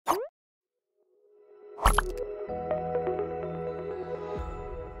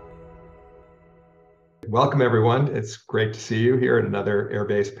Welcome, everyone. It's great to see you here in another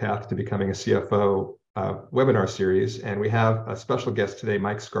Airbase Path to Becoming a CFO webinar series. And we have a special guest today,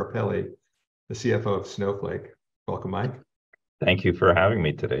 Mike Scarpelli, the CFO of Snowflake. Welcome, Mike. Thank you for having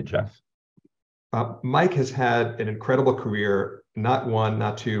me today, Jeff. Mike has had an incredible career, not one,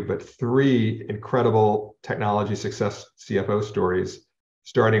 not two, but three incredible technology success CFO stories,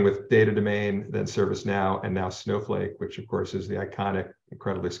 starting with Data Domain, then ServiceNow, and now Snowflake, which of course is the iconic,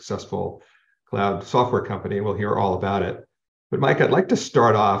 incredibly successful cloud software company. We'll hear all about it. But Mike, I'd like to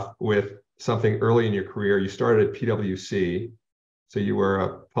start off with something early in your career. You started at PwC, so you were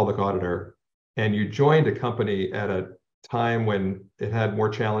a public auditor, and you joined a company at a time when it had more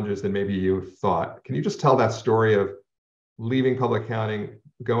challenges than maybe you thought. Can you just tell that story of leaving public accounting,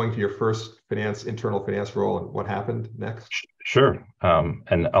 going to your first internal finance role, and what happened next? Sure.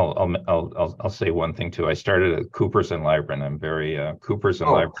 And I'll say one thing too. I started at Coopers & Lybrand. I'm very Coopers &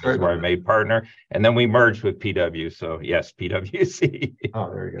 Lybrand is where I made partner, and then we merged with PW. So yes, PwC.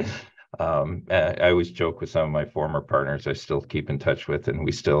 Oh, there you go. I always joke with some of my former partners I still keep in touch with, and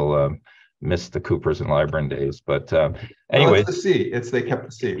we still miss the Coopers & Lybrand days. But anyway, it's the C. They kept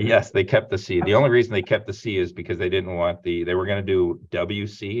the C. Yes, they kept the C. The only reason they kept the C is because they didn't want they were going to do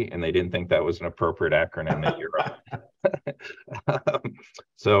WC, and they didn't think that was an appropriate acronym in Europe.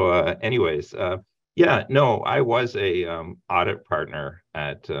 Anyways, I was a audit partner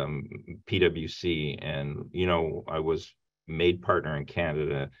at PwC, and I was made partner in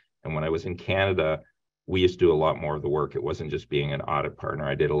Canada. And when I was in Canada, we used to do a lot more of the work. It wasn't just being an audit partner.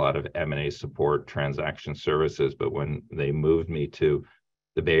 I did a lot of M&A support, transaction services. But when they moved me to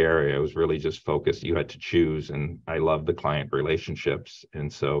the Bay Area, I was really just focused. You had to choose, and I loved the client relationships.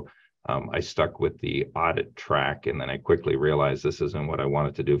 And so I stuck with the audit track, and then I quickly realized this isn't what I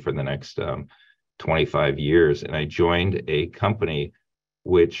wanted to do for the next 25 years. And I joined a company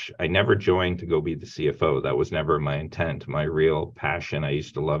which I never joined to go be the CFO. That was never my intent. My real passion, I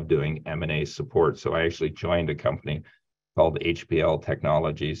used to love doing M&A support. So I actually joined a company called HPL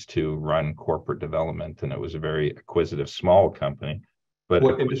Technologies to run corporate development. And it was a very acquisitive, small company. But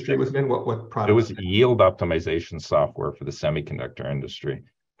what industry was it in? What product? It was yield optimization software for the semiconductor industry.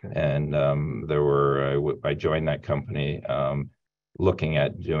 Okay. And I joined that company looking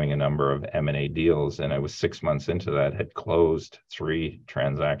at doing a number of M&A deals, and I was 6 months into that, had closed 3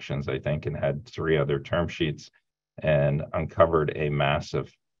 transactions, I think, and had 3 other term sheets, and uncovered a massive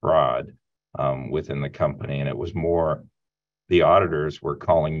fraud within the company. And it was more, the auditors were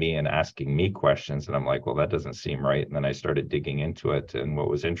calling me and asking me questions, and I'm like, well, that doesn't seem right. And then I started digging into it, and what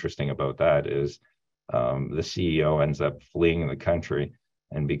was interesting about that is the CEO ends up fleeing the country.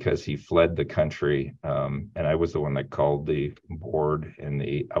 And because he fled the country, and I was the one that called the board and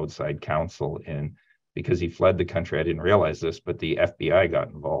the outside counsel in, because he fled the country, I didn't realize this, but the FBI got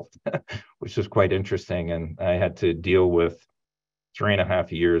involved, which was quite interesting. And I had to deal with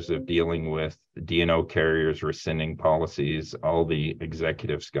 3.5 years of dealing with the D&O carriers rescinding policies. All the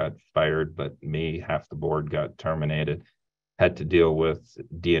executives got fired, but me, half the board got terminated. Had to deal with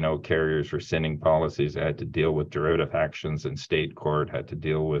D&O carriers rescinding policies. I had to deal with derivative actions in state court, had to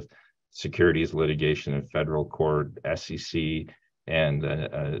deal with securities litigation in federal court, SEC, and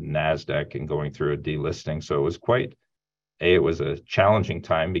NASDAQ, and going through a delisting. So it was a challenging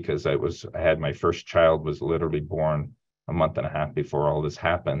time, because I had my first child was literally born a month and a half before all this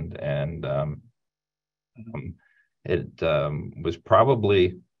happened. And it was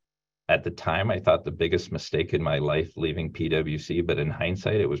probably, at the time, I thought the biggest mistake in my life leaving PwC, but in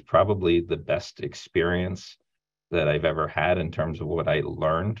hindsight, it was probably the best experience that I've ever had in terms of what I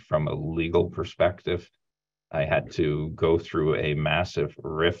learned from a legal perspective. I had to go through a massive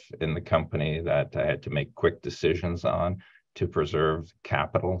riff in the company that I had to make quick decisions on to preserve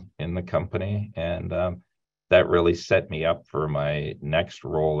capital in the company. And that really set me up for my next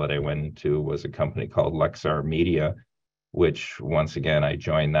role that I went into, was a company called Lexar Media, which once again, I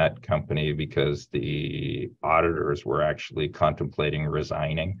joined that company because the auditors were actually contemplating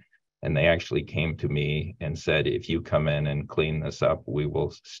resigning. And they actually came to me and said, if you come in and clean this up, we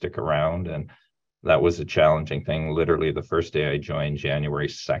will stick around. And that was a challenging thing. Literally the first day I joined, January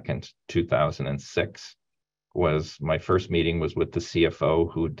 2nd, 2006, was my first meeting was with the CFO,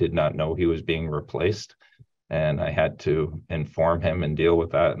 who did not know he was being replaced. And I had to inform him and deal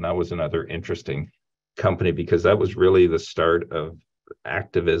with that. And that was another interesting company, because that was really the start of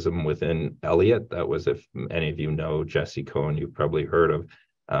activism within Elliott. That was, if any of you know Jesse Cohen, you've probably heard of,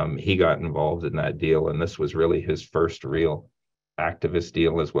 he got involved in that deal, and this was really his first real activist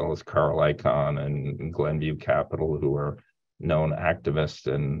deal, as well as Carl Icahn and Glenview Capital, who are known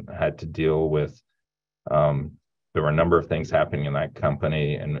activists, and had to deal with There were a number of things happening in that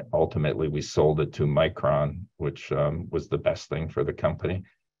company, and ultimately we sold it to Micron, which was the best thing for the company.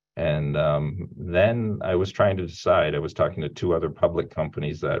 And then I was trying to decide. I was talking to two other public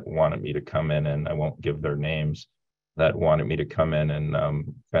companies that wanted me to come in, and I won't give their names, that wanted me to come in and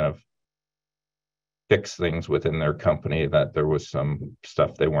kind of fix things within their company, that there was some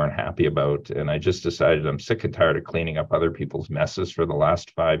stuff they weren't happy about. And I just decided I'm sick and tired of cleaning up other people's messes for the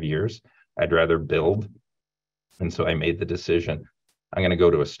last 5 years. I'd rather build. And so I made the decision, I'm going to go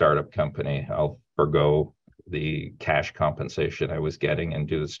to a startup company. I'll forgo the cash compensation I was getting and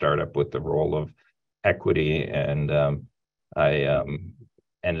do the startup with the role of equity. And I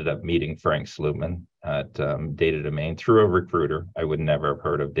ended up meeting Frank Slootman at Data Domain through a recruiter. I would never have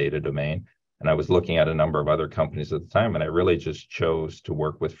heard of Data Domain. And I was looking at a number of other companies at the time, and I really just chose to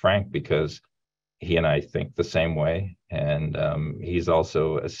work with Frank because he and I think the same way. And he's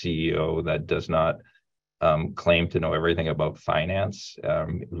also a CEO that does not claim to know everything about finance.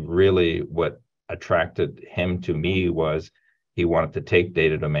 Really, what attracted him to me was he wanted to take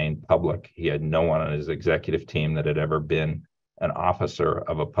Data Domain public. He had no one on his executive team that had ever been an officer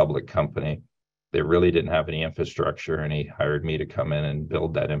of a public company. They really didn't have any infrastructure, and he hired me to come in and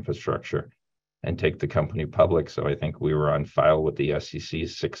build that infrastructure and take the company public. So I think we were on file with the SEC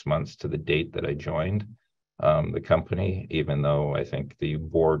 6 months to the date that I joined the company, even though I think the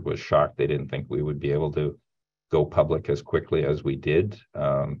board was shocked. They didn't think we would be able to go public as quickly as we did.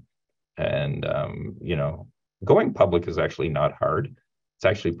 You know, going public is actually not hard. It's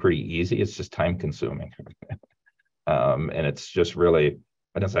actually pretty easy. It's just time consuming. And it's just really,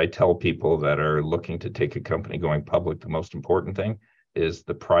 and as I tell people that are looking to take a company going public, the most important thing is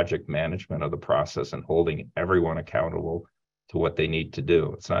the project management of the process and holding everyone accountable to what they need to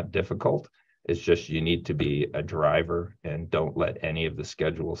do. It's not difficult. It's just you need to be a driver and don't let any of the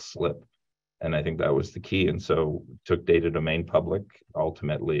schedules slip. And I think that was the key. And so took Data Domain public,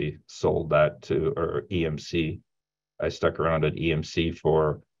 ultimately sold that to EMC. I stuck around at EMC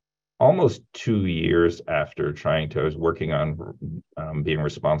for almost 2 years after I was working on being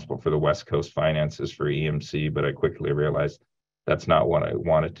responsible for the West Coast finances for EMC, but I quickly realized that's not what I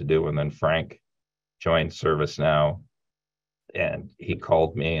wanted to do. And then Frank joined ServiceNow, and he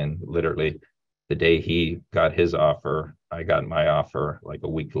called me, and literally the day he got his offer, I got my offer like a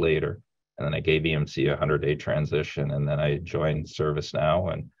week later. And then I gave EMC a 100-day transition, and then I joined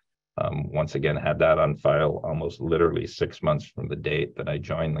ServiceNow, and once again had that on file almost literally 6 months from the date that I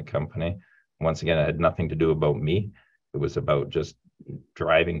joined the company. Once again, it had nothing to do about me. It was about just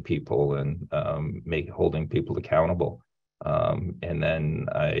driving people and holding people accountable. And then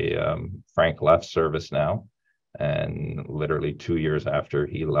Frank left ServiceNow, and literally 2 years after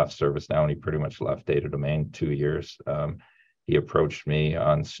he left ServiceNow, and he pretty much left Data Domain 2 years, he approached me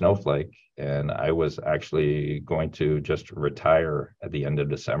on Snowflake, and I was actually going to just retire at the end of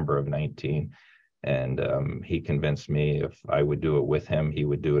December of 19. And he convinced me if I would do it with him, he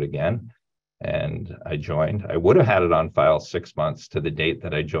would do it again. And I joined. I would have had it on file 6 months to the date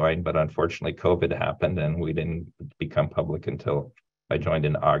that I joined, but unfortunately COVID happened and we didn't become public until I joined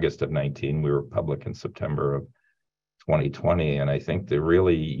in August of 19. We were public in September of 2020. And I think the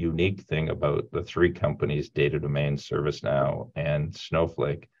really unique thing about the three companies, Data Domain, ServiceNow, and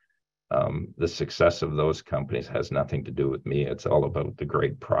Snowflake, the success of those companies has nothing to do with me. It's all about the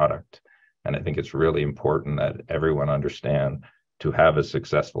great product. And I think it's really important that everyone understand to have a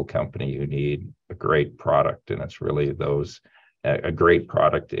successful company, you need a great product. And it's really a great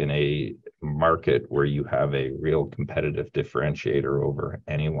product in a market where you have a real competitive differentiator over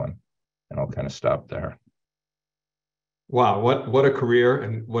anyone. And I'll kind of stop there. Wow, what a career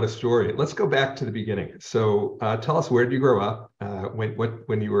and what a story. Let's go back to the beginning. So tell us, where did you grow up?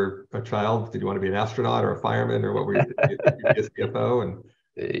 When you were a child, did you want to be an astronaut or a fireman, or what were you? Did you be a CFO? And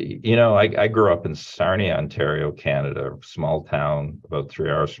you know, I grew up in Sarnia, Ontario, Canada, small town, about 3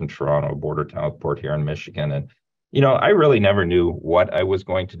 hours from Toronto, border town with Port Huron, Michigan. And, you know, I really never knew what I was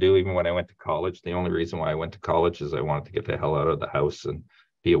going to do, even when I went to college. The only reason why I went to college is I wanted to get the hell out of the house and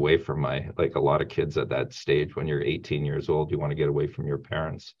be away from like a lot of kids at that stage. When you're 18 years old, you want to get away from your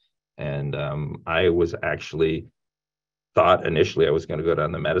parents. And I was actually thought initially I was going to go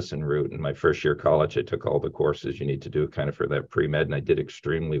down the medicine route. In my first year of college, I took all the courses you need to do kind of for that pre-med, and I did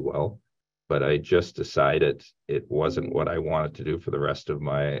extremely well. But I just decided it wasn't what I wanted to do for the rest of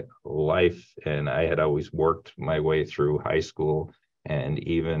my life. And I had always worked my way through high school, and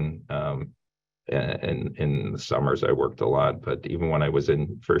even in the summers, I worked a lot. But even when I was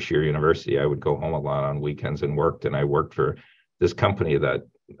in first year university, I would go home a lot on weekends and worked. And I worked for this company that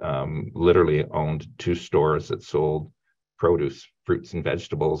literally owned 2 stores that sold produce, fruits and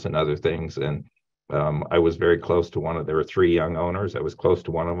vegetables and other things. And I was very close to there were three young owners. I was close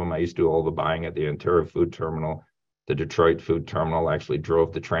to one of them. I used to do all the buying at the Ontario Food Terminal, the Detroit Food Terminal, actually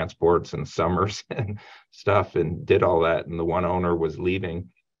drove the transports in summers and stuff and did all that. And the one owner was leaving,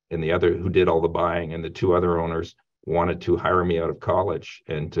 and the other who did all the buying, and the two other owners wanted to hire me out of college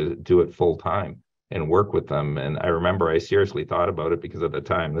and to do it full time and work with them. And I remember I seriously thought about it, because at the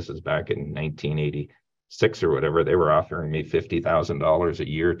time, this is back in 1986 or whatever, they were offering me $50,000 a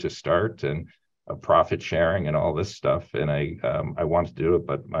year to start, and a profit sharing and all this stuff. And I wanted to do it,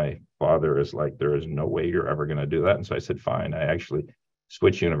 but my father is like, there is no way you're ever going to do that. And so I said, fine. I actually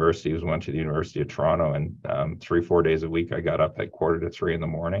switched universities, went to the University of Toronto, and 3-4 days a week, I got up at 2:45 in the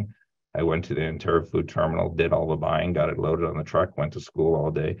morning. I went to the Ontario Food Terminal, did all the buying, got it loaded on the truck, went to school all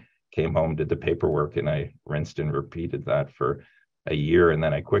day, came home, did the paperwork, and I rinsed and repeated that for a year. And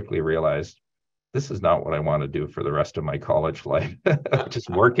then I quickly realized, this is not what I want to do for the rest of my college life, just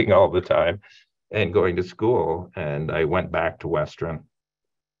working all the time and going to school. And I went back to Western,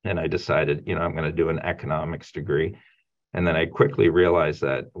 and I decided, I'm going to do an economics degree. And then I quickly realized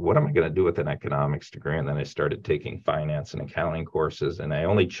that, what am I going to do with an economics degree? And then I started taking finance and accounting courses. And I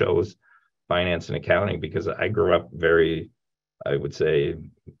only chose finance and accounting because I grew up very, I would say,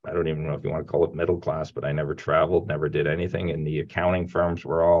 I don't even know if you want to call it middle class, but I never traveled, never did anything. And the accounting firms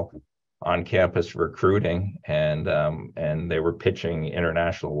were all on campus recruiting, and they were pitching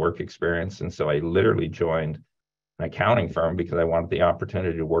international work experience. And so I literally joined an accounting firm because I wanted the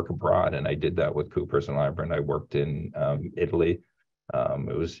opportunity to work abroad. And I did that with Coopers and Lybrand. I worked in Italy.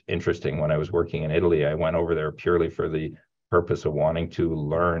 It was interesting. When I was working in Italy, I went over there purely for the purpose of wanting to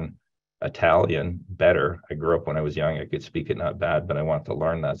learn Italian better. I grew up when I was young. I could speak it not bad, but I wanted to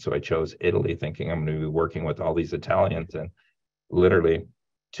learn that. So I chose Italy, thinking I'm going to be working with all these Italians. And literally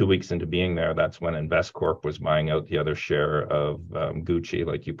 2 weeks into being there, that's when Investcorp was buying out the other share of Gucci.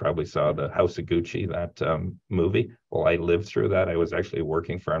 Like, you probably saw the House of Gucci, that movie. Well, I lived through that. I was actually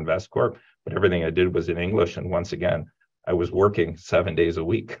working for Investcorp, but everything I did was in English. And once again, I was working 7 days a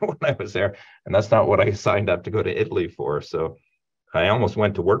week when I was there. And that's not what I signed up to go to Italy for. So I almost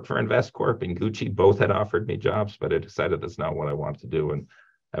went to work for Investcorp and Gucci. Both had offered me jobs, but I decided that's not what I wanted to do. And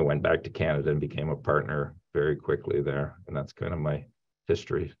I went back to Canada and became a partner very quickly there. And that's kind of my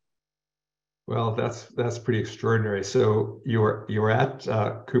history. Well, that's pretty extraordinary. So you were at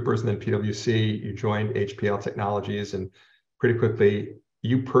Coopers and then PwC. You joined HPL Technologies, and pretty quickly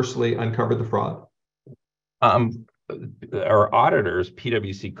you personally uncovered the fraud. Our auditors,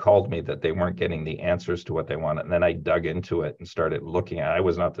 PwC, called me that they weren't getting the answers to what they wanted, and then I dug into it and started looking at. I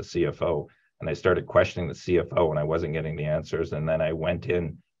was not the CFO, and I started questioning the CFO, and I wasn't getting the answers. And then I went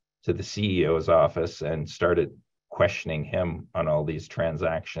in to the CEO's office and started questioning him on all these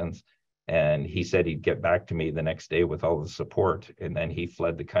transactions. And he said he'd get back to me the next day with all the support. And then he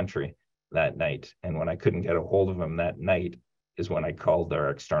fled the country that night. And when I couldn't get a hold of him that night is when I called our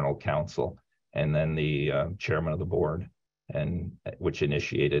external counsel and then the chairman of the board, and which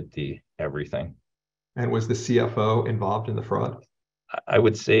initiated the everything. And was the CFO involved in the fraud? I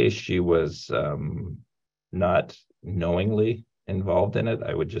would say she was not knowingly involved in it.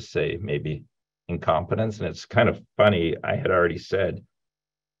 I would just say maybe incompetence. And it's kind of funny. I had already said,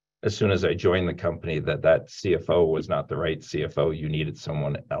 as soon as I joined the company, that CFO was not the right CFO. You needed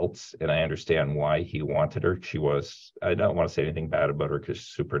someone else. And I understand why he wanted her. I don't want to say anything bad about her because she's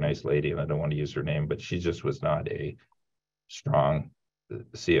a super nice lady and I don't want to use her name, but she just was not a strong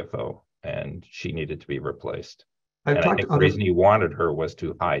CFO and she needed to be replaced. I think the reason he wanted her was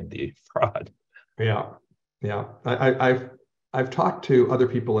to hide the fraud. Yeah. I've talked to other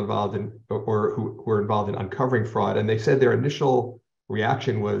people involved in, or who were involved in uncovering fraud, and they said their initial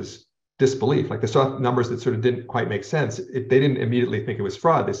reaction was disbelief. Like, they saw numbers that sort of didn't quite make sense. They didn't immediately think it was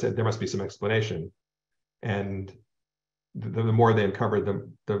fraud. They said there must be some explanation. And the more they uncovered,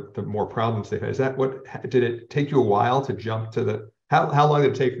 the more problems they had. Is that what, did it take you a while to jump to how long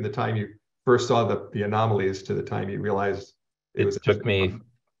did it take from the time you first saw the anomalies to the time you realized it took me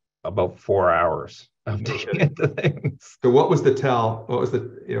about 4 hours of digging into things. So what was the tell? What was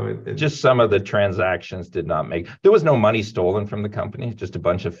the, just some of the transactions did not make, there was no money stolen from the company, just a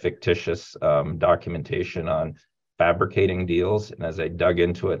bunch of fictitious documentation on fabricating deals. And as I dug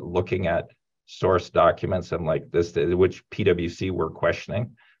into it, looking at source documents, I'm like, which PwC were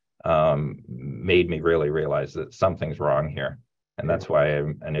questioning, made me really realize that something's wrong here. And that's why I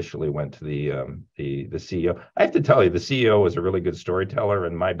initially went to the CEO. I have to tell you, the CEO was a really good storyteller,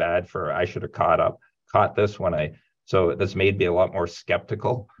 and my bad I should have caught this so this made me a lot more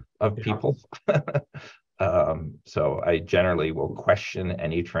skeptical of people. So I generally will question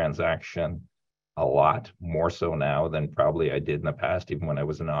any transaction a lot more so now than probably I did in the past, even when I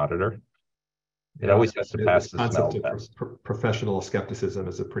was an auditor. It always has to pass This the smell concept of test. professional skepticism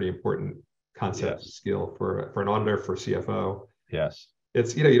is a pretty important concept Yes. skill for an auditor, for CFO. Yes.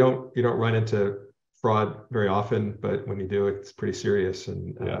 It's, you don't run into fraud very often, but when you do, it's pretty serious.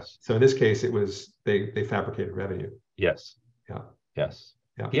 And Yes. so in this case, it was they fabricated revenue. Yes. Yeah. Yes.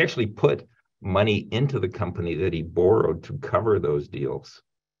 Yeah. He actually put money into the company that he borrowed to cover those deals.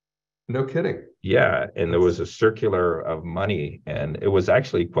 No kidding. Yeah, and there was a circular of money, and it was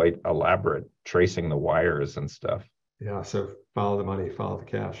actually quite elaborate, tracing the wires and stuff. Yeah. So follow the money, follow the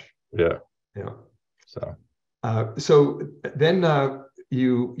cash. Yeah. Yeah. So So then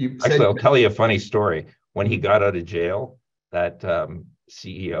you actually, said I'll tell you a funny story. When he got out of jail, that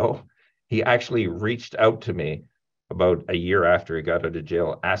CEO, he actually reached out to me about a year after he got out of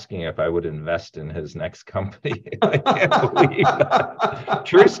jail, asking if I would invest in his next company. I can't believe that.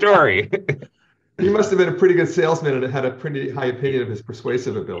 True story. he must have been a pretty good salesman and had a pretty high opinion of his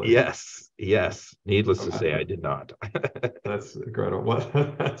persuasive ability. Yes, yes. Needless to say, I did not. That's incredible.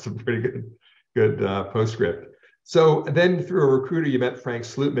 Well, that's a pretty good postscript. So then through a recruiter, you met Frank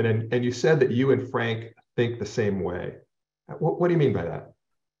Slootman, and you said that you and Frank think the same way. What do you mean by that?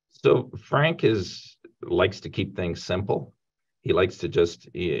 So Frank likes to keep things simple. He likes to just,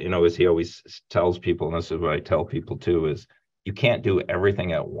 as he always tells people, and this is what I tell people too, is you can't do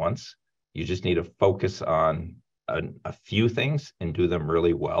everything at once. You just need to focus on a few things and do them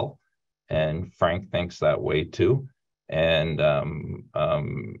really well. And Frank thinks that way too. And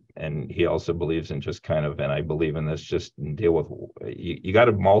he also believes in just kind of, and I believe in this, just deal with, you got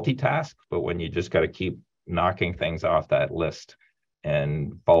to multitask, but when you just got to keep knocking things off that list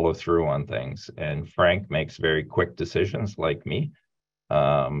and follow through on things. And Frank makes very quick decisions like me.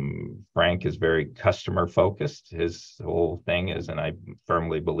 Frank is very customer focused. His whole thing is, and I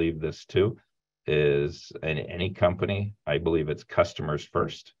firmly believe this too, is in any company, I believe it's customers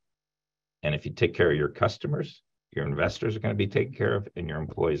first. And if you take care of your customers, your investors are going to be taken care of, and your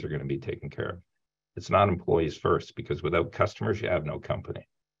employees are going to be taken care of. It's not employees first, because without customers, you have no company.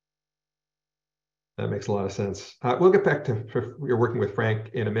 That makes a lot of sense. We'll get back to you're working with Frank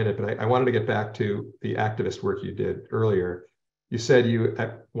in a minute, but I wanted to get back to the activist work you did earlier. You said you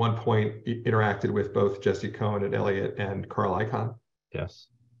at one point interacted with both Jesse Cohn and Elliott and Carl Icahn. Yes.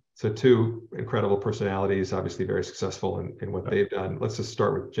 So two incredible personalities, obviously very successful in what they've done. Let's just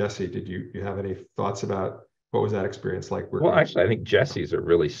start with Jesse. Did you have any thoughts about what was that experience like? Well, actually, I think Jesse's a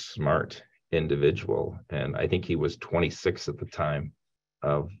really smart individual, and I think he was 26 at the time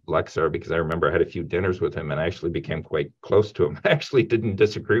of Lexar, because I remember I had a few dinners with him and I actually became quite close to him. I actually didn't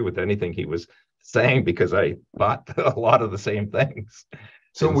disagree with anything he was saying because I thought a lot of the same things.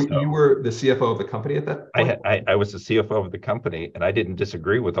 So you were the CFO of the company at that point? I was the CFO of the company, and I didn't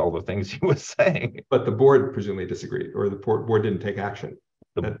disagree with all the things he was saying. But the board presumably disagreed, or the board didn't take action.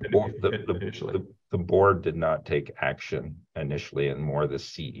 The board did not take action initially, and more the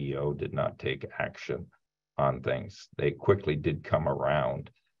CEO did not take action on things. They quickly did come around.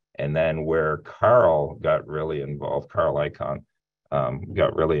 And then where Carl got really involved, Carl Icahn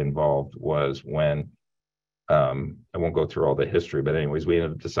got really involved, was when, I won't go through all the history, but anyways, we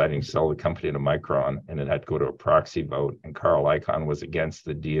ended up deciding to sell the company to Micron, and it had to go to a proxy vote, and Carl Icahn was against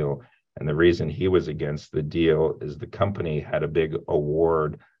the deal. And the reason he was against the deal is the company had a big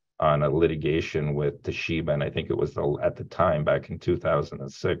award on a litigation with Toshiba, and I think it was at the time, back in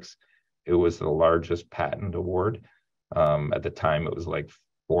 2006, it was the largest patent award. At the time, it was like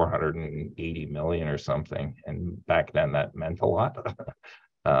 480 million or something, and back then that meant a lot.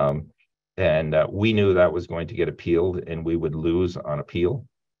 And we knew that was going to get appealed, and we would lose on appeal.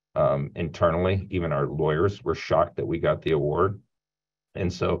 Internally, even our lawyers were shocked that we got the award,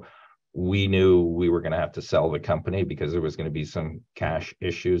 and so we knew we were going to have to sell the company because there was going to be some cash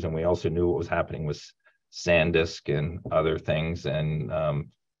issues, and we also knew what was happening with SanDisk and other things, and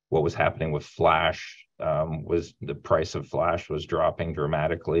what was happening with flash was the price of flash was dropping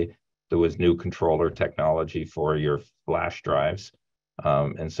dramatically. There was new controller technology for your flash drives,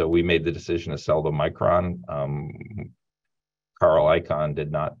 and so we made the decision to sell to Micron. Carl Icahn did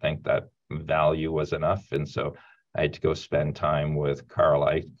not think that value was enough, and so I had to go spend time with Carl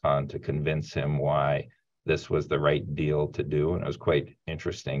Icahn to convince him why this was the right deal to do. And it was quite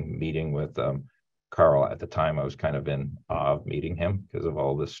interesting meeting with Carl. At the time, I was kind of in awe of meeting him because of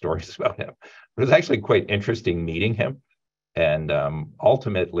all the stories about him. It was actually quite interesting meeting him. And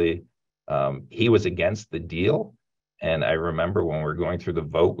ultimately, he was against the deal. And I remember when we were going through the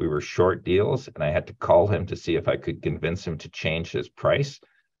vote, we were short deals, and I had to call him to see if I could convince him to change his price.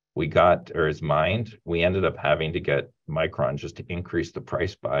 We ended up having to get Micron just to increase the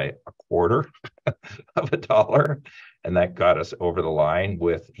price by $0.25 of a dollar. And that got us over the line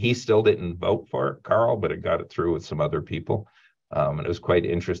he still didn't vote for it, Carl, but it got it through with some other people. And it was quite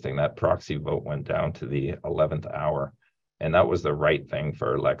interesting. That proxy vote went down to the 11th hour. And that was the right thing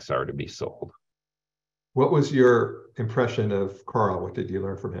for Lexar to be sold. What was your impression of Carl? What did you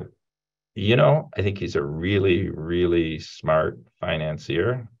learn from him? I think he's a really, really smart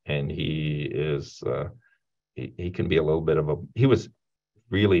financier, and he is, he can be a little bit of he was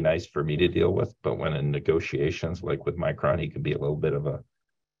really nice for me to deal with, but when in negotiations, like with Micron, he could be a little bit of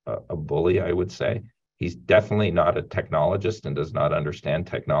a bully, I would say. He's definitely not a technologist and does not understand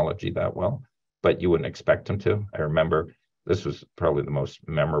technology that well, but you wouldn't expect him to. I remember this was probably the most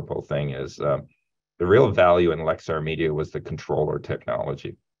memorable thing is the real value in Lexar Media was the controller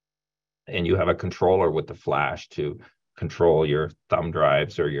technology. And you have a controller with the flash to control your thumb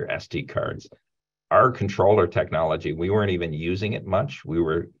drives or your SD cards. Our controller technology, we weren't even using it much. We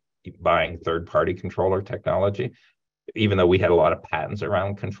were buying third-party controller technology, even though we had a lot of patents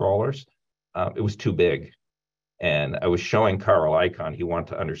around controllers. It was too big. And I was showing Carl Icahn, he wanted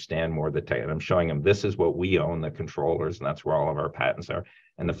to understand more of the tech. And I'm showing him, this is what we own, the controllers, and that's where all of our patents are.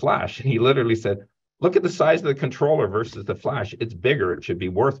 And the flash, and he literally said, look at the size of the controller versus the flash. It's bigger. It should be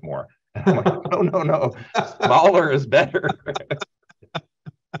worth more. And I'm like, no. Smaller is better.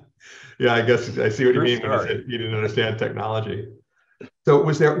 Yeah, I guess I see what you mean when you said you didn't understand technology. So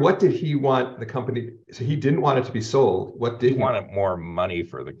what did he want the company? So he didn't want it to be sold. What did he wanted? More money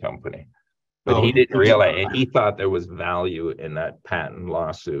for the company. But he didn't realize, he thought there was value in that patent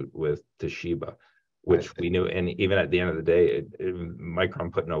lawsuit with Toshiba, which we knew. And even at the end of the day,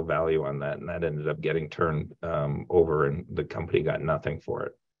 Micron put no value on that. And that ended up getting turned over and the company got nothing for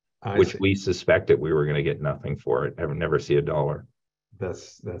it, which we suspected we were going to get nothing for it. I would never see a dollar.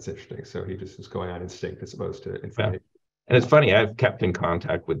 That's interesting. So he just was going on instinct as opposed to information. Yeah. And it's funny, I've kept in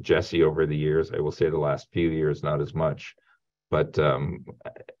contact with Jesse over the years. I will say the last few years, not as much. But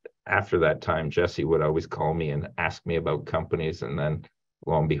after that time, Jesse would always call me and ask me about companies. And then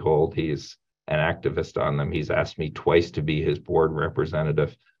lo and behold, he's an activist on them. He's asked me twice to be his board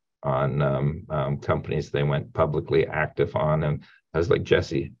representative on companies they went publicly active on. And I was like,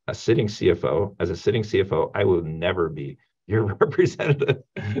 Jesse, as a sitting CFO, I will never be your representative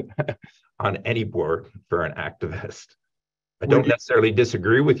on any board for an activist. I don't necessarily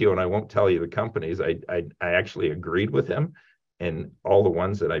disagree with you, and I won't tell you the companies. I actually agreed with him, and all the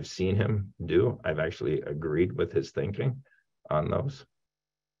ones that I've seen him do, I've actually agreed with his thinking on those.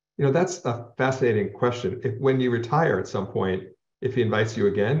 That's a fascinating question. When you retire at some point, if he invites you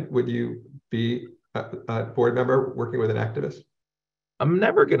again, would you be a board member working with an activist? I'm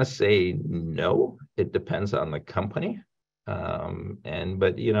never going to say no. It depends on the company.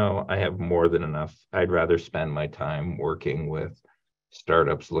 But I have more than enough. I'd rather spend my time working with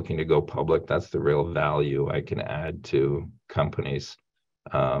startups looking to go public. That's the real value I can add to companies.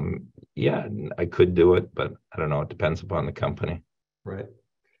 Yeah, I could do it, but I don't know. It depends upon the company. Right.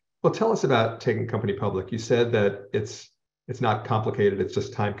 Well, tell us about taking a company public. You said that it's not complicated. It's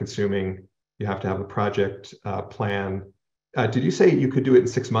just time consuming. You have to have a project plan. Did you say you could do it in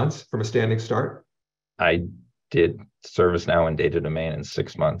 6 months from a standing start? I did ServiceNow and Data Domain in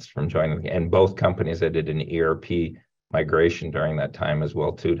 6 months from joining, and both companies I did an ERP migration during that time as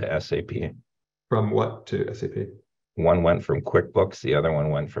well too to SAP. From what to SAP? One went from QuickBooks, the other one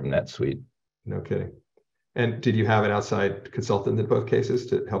went from NetSuite. No kidding. And did you have an outside consultant in both cases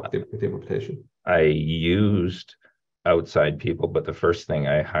to help with the implementation? I used outside people, but the first thing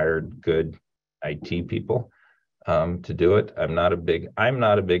I hired good IT people to do it. I'm not a big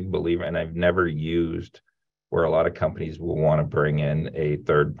believer, and I've never used where a lot of companies will want to bring in a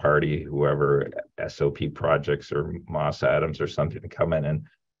third party, whoever, SOP Projects or Moss Adams or something, to come in and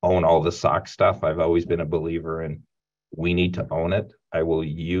own all the SOC stuff. I've always been a believer in we need to own it. I will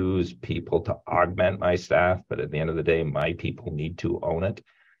use people to augment my staff, but at the end of the day, my people need to own it.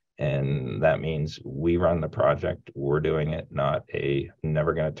 And that means we run the project, we're doing it,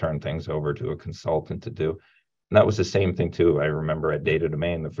 never going to turn things over to a consultant to do. And that was the same thing too. I remember at Data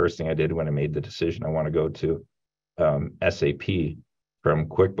Domain, the first thing I did when I made the decision I want to go to SAP from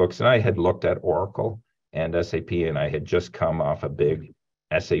QuickBooks, and I had looked at Oracle and SAP, and I had just come off a big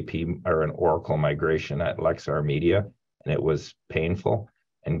SAP or an Oracle migration at Lexar Media, and it was painful.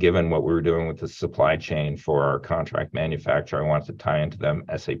 And given what we were doing with the supply chain for our contract manufacturer, I wanted to tie into them.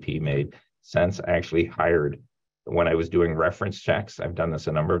 SAP made sense. I actually hired, when I was doing reference checks, I've done this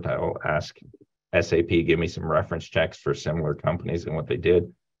a number of times, I'll ask SAP, give me some reference checks for similar companies, and what they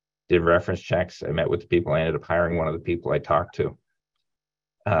did reference checks. I met with the people. I ended up hiring one of the people I talked to.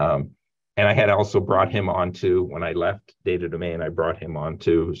 And I had also brought him onto, when I left Data Domain, I brought him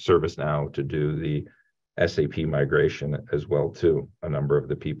onto ServiceNow to do the SAP migration as well too, a number of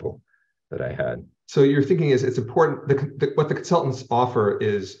the people that I had. So your thinking is it's important, what the consultants offer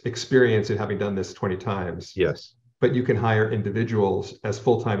is experience in having done this 20 times. Yes. But you can hire individuals as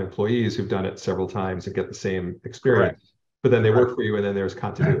full-time employees who've done it several times and get the same experience. Correct. But then they work for you and then there's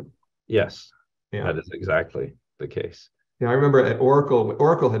continuity. Yes, Yeah. that is exactly the case. Yeah, I remember at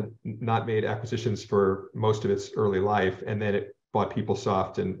Oracle had not made acquisitions for most of its early life, and then it bought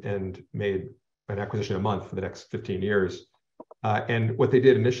PeopleSoft and made an acquisition a month for the next 15 years. And what they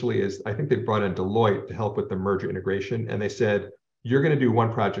did initially is, I think they brought in Deloitte to help with the merger integration. And they said, you're going to do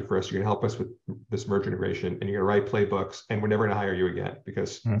one project for us. You're going to help us with this merger integration, and you're going to write playbooks, and we're never going to hire you again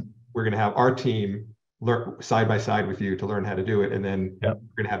because we're going to have our team learn side by side with you to learn how to do it. And then we're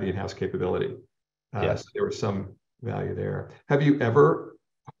going to have the in-house capability. So there was some value there. Do you ever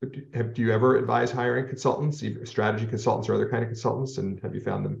advise hiring consultants, either strategy consultants or other kind of consultants? And have you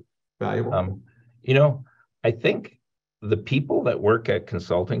found them valuable? I think the people that work at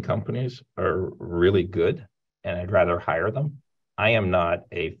consulting companies are really good, and I'd rather hire them. I am not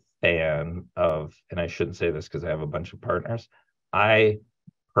a fan of, and I shouldn't say this because I have a bunch of partners, I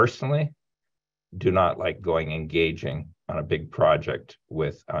personally do not like engaging on a big project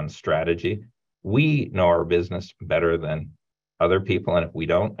on strategy. We know our business better than other people, and if we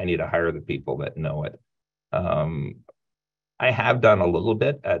don't, I need to hire the people that know it. I have done a little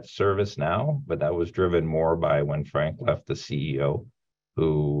bit at ServiceNow, but that was driven more by when Frank left, the CEO,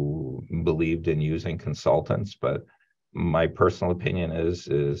 who believed in using consultants. But my personal opinion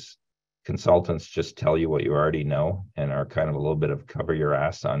is consultants just tell you what you already know and are kind of a little bit of cover your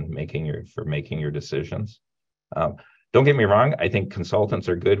ass on making your decisions. Don't get me wrong. I think consultants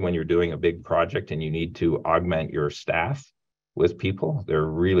are good when you're doing a big project and you need to augment your staff with people. They're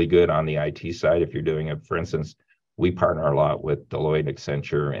really good on the IT side. If you're doing it, for instance, we partner a lot with Deloitte,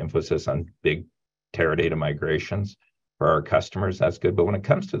 Accenture, emphasis on big Teradata migrations for our customers. That's good. But when it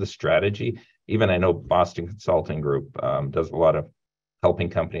comes to the strategy, even I know Boston Consulting Group does a lot of helping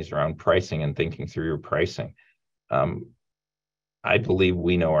companies around pricing and thinking through your pricing. I believe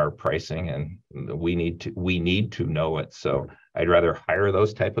we know our pricing, and we need to know it. So I'd rather hire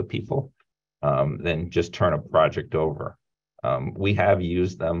those type of people than just turn a project over. We have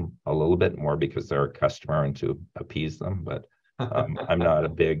used them a little bit more because they're a customer and to appease them, but I'm not a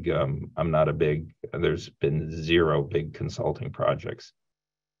big, there's been zero big consulting projects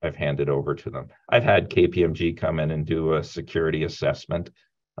I've handed over to them. I've had KPMG come in and do a security assessment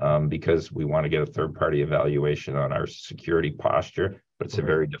because we want to get a third-party evaluation on our security posture, but it's a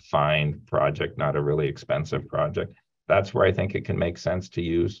very defined project, not a really expensive project. That's where I think it can make sense to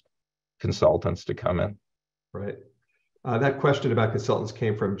use consultants to come in. Right. That question about consultants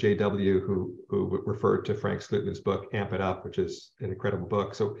came from JW, who referred to Frank Slootman's book, Amp It Up, which is an incredible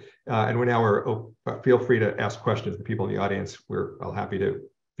book. So, and feel free to ask questions to people in the audience. I'll happy to, if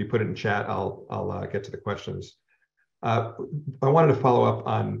you put it in chat, I'll get to the questions. I wanted to follow up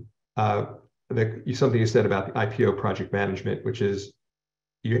on something you said about the IPO project management, which is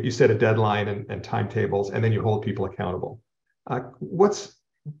you set a deadline and timetables, and then you hold people accountable.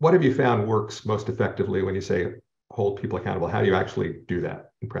 What have you found works most effectively when you say hold people accountable? How do you actually do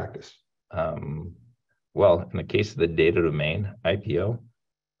that in practice? Well, in the case of the data domain IPO,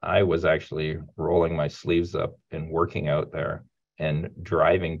 I was actually rolling my sleeves up and working out there and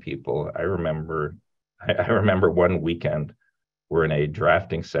driving people. I remember one weekend we're in a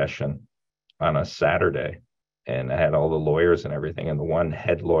drafting session on a Saturday, and I had all the lawyers and everything, and the one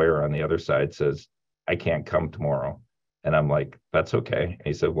head lawyer on the other side says, I can't come tomorrow. And I'm like, that's okay. And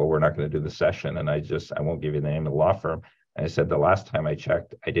he said, well, we're not going to do the session. And I won't give you the name of the law firm. And I said, the last time I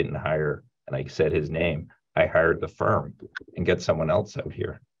checked, I didn't hire, and I said his name. I hired the firm and get someone else out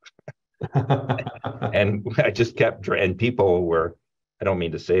here. And I just kept, and people were, I don't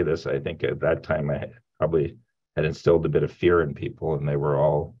mean to say this, I think at that time I probably had instilled a bit of fear in people, and they were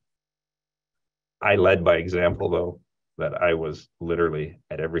all, I led by example though, that I was literally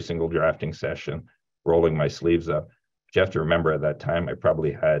at every single drafting session, rolling my sleeves up. You have to remember at that time, I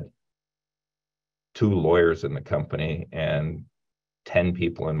probably had 2 lawyers in the company and 10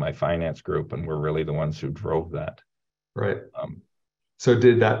 people in my finance group, and we're really the ones who drove that. Right. So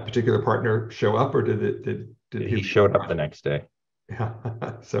did that particular partner show up, or did he showed up the next day? Yeah.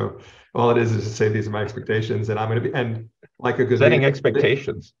 So all it is to say, these are my expectations, and I'm going to be, and like a good setting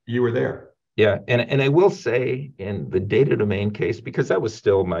expectations. You were there. Yeah, and I will say in the data domain case, because that was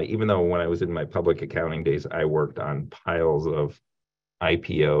still even though when I was in my public accounting days, I worked on piles of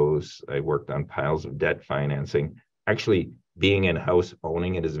IPOs, I worked on piles of debt financing. Actually, being in-house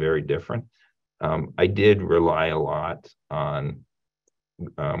owning it is very different. I did rely a lot on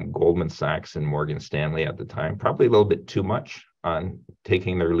Goldman Sachs and Morgan Stanley at the time, probably a little bit too much on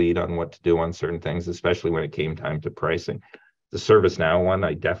taking their lead on what to do on certain things, especially when it came time to pricing. The ServiceNow one,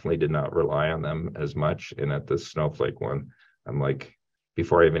 I definitely did not rely on them as much. And at the Snowflake one, I'm like,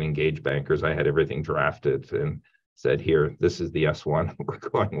 before I even engaged bankers, I had everything drafted and said, here, this is the S1 we're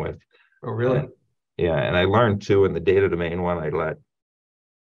going with. Oh, really? And, yeah. And I learned too, in the data domain one, I let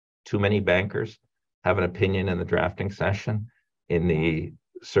too many bankers have an opinion in the drafting session. In the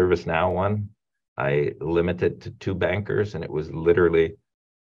ServiceNow one, I limited to 2 bankers, and it was literally,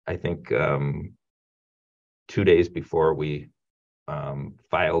 I think, 2 days before we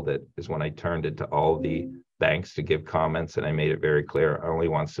filed it is when I turned it to all the banks to give comments, and I made it very clear, I only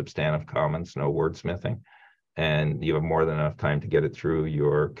want substantive comments, no wordsmithing, and you have more than enough time to get it through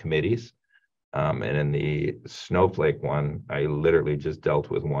your committees. And in the Snowflake one, I literally just dealt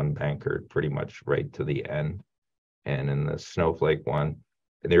with 1 banker pretty much right to the end. And in the Snowflake one,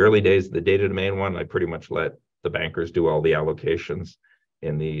 in the early days, the data domain one, I pretty much let the bankers do all the allocations.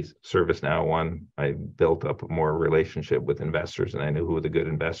 In the ServiceNow one, I built up more relationship with investors, and I knew who the good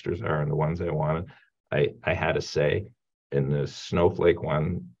investors are and the ones I wanted. I had a say. In the Snowflake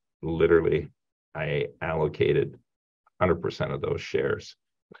one, literally, I allocated 100% of those shares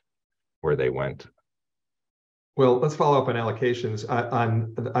where they went. Well, let's follow up on allocations.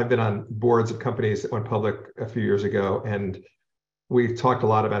 I've been on boards of companies that went public a few years ago, and we talked a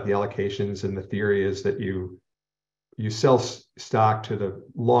lot about the allocations, and the theory is that you sell stock to the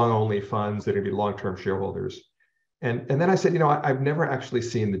long-only funds that are going to be long-term shareholders. And then I said, I've never actually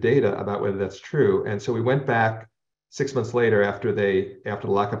seen the data about whether that's true. And so we went back 6 months later after the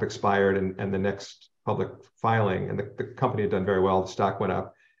lockup expired and the next public filing, and the company had done very well, the stock went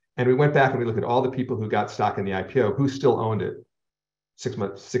up. And we went back and we looked at all the people who got stock in the IPO, who still owned it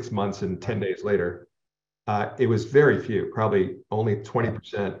 6 months and 10 days later. It was very few, probably only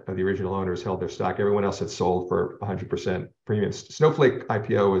 20% of the original owners held their stock. Everyone else had sold for 100% premiums. Snowflake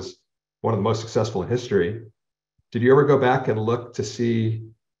IPO was one of the most successful in history. Did you ever go back and look to see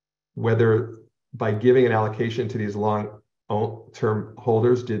whether by giving an allocation to these long-term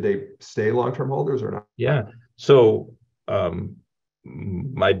holders, did they stay long-term holders or not? Yeah. So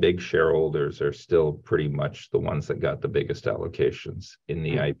my big shareholders are still pretty much the ones that got the biggest allocations in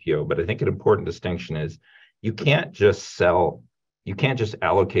the IPO. But I think an important distinction is you can't just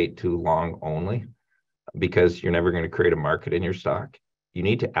allocate to long only, because you're never going to create a market in your stock. You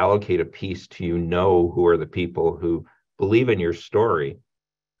need to allocate a piece to who are the people who believe in your story,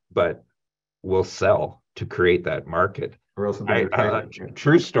 but will sell to create that market. Or else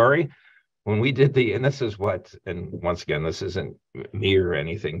true story. When we did and once again, this isn't me or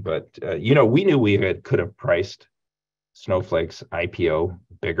anything, but we knew we could have priced Snowflake's IPO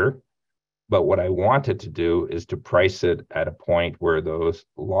bigger. But what I wanted to do is to price it at a point where those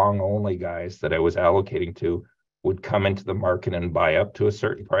long only guys that I was allocating to would come into the market and buy up to a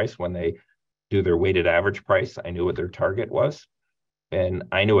certain price. When they do their weighted average price, I knew what their target was. And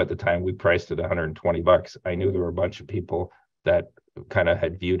I knew at the time we priced it $120. I knew there were a bunch of people that kind of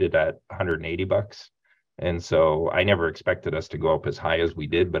had viewed it at $180. And so I never expected us to go up as high as we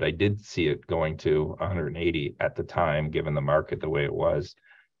did, but I did see it going to 180 at the time, given the market the way it was.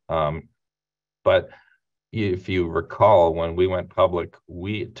 But if you recall, when we went public,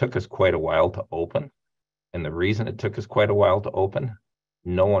 it took us quite a while to open. And the reason it took us quite a while to open,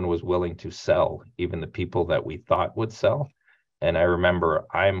 no one was willing to sell, even the people that we thought would sell. And I remember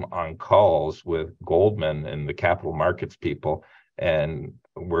I'm on calls with Goldman and the capital markets people, and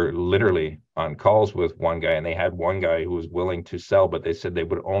we're literally on calls with one guy, and they had one guy who was willing to sell, but they said they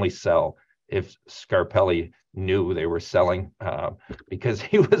would only sell if Scarpelli knew they were selling, because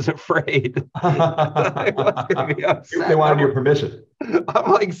he was afraid. They wanted your permission.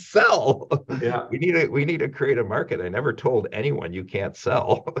 I'm like, sell. Yeah. We need to create a market. I never told anyone you can't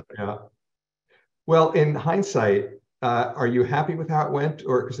sell. Yeah. Well, in hindsight, are you happy with how it went?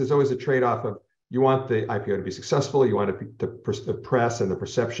 Or because there's always a trade-off of you want the IPO to be successful, you want the press and the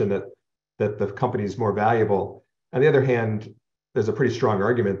perception that the company is more valuable. On the other hand, there's a pretty strong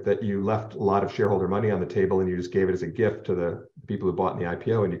argument that you left a lot of shareholder money on the table and you just gave it as a gift to the people who bought in the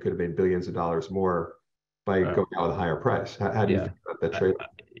IPO, and you could have made billions of dollars more by going out with a higher price. How do you think about that trade?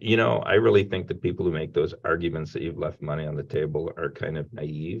 I really think that people who make those arguments that you've left money on the table are kind of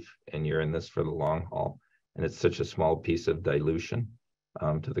naive, and you're in this for the long haul. And it's such a small piece of dilution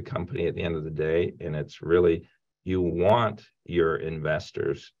to the company at the end of the day. And it's really, you want your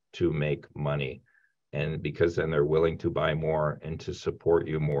investors to make money, and because then they're willing to buy more and to support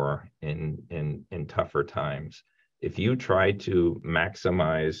you more in tougher times. If you try to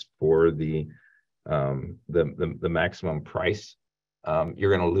maximize for the maximum price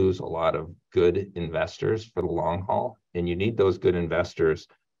you're going to lose a lot of good investors for the long haul. And you need those good investors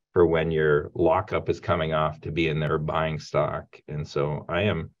for when your lockup is coming off to be in there buying stock. And so I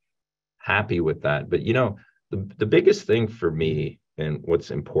am happy with that. But, the biggest thing for me and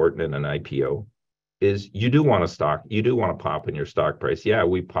what's important in an IPO is you do want to pop in your stock price. Yeah,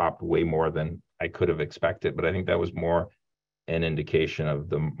 we popped way more than I could have expected, but I think that was more an indication of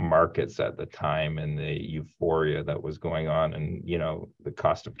the markets at the time and the euphoria that was going on. And, the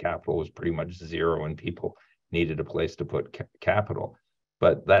cost of capital was pretty much zero and people needed a place to put capital.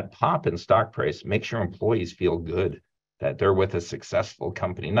 But that pop in stock price makes your employees feel good that they're with a successful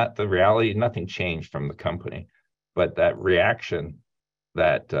company. Not the reality, nothing changed from the company, but that reaction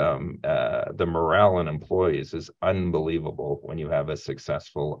that the morale in employees is unbelievable when you have a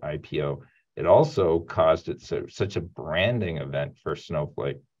successful IPO. It also caused it such a branding event for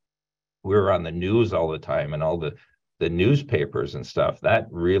Snowflake. We were on the news all the time and all the newspapers and stuff. That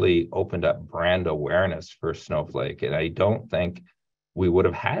really opened up brand awareness for Snowflake. And I don't think we would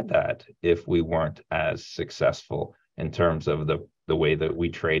have had that if we weren't as successful in terms of the way that we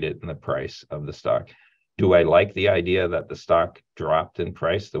traded and the price of the stock. Do I like the idea that the stock dropped in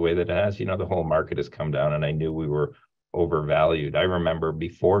price the way that it has? The whole market has come down and I knew we were overvalued. I remember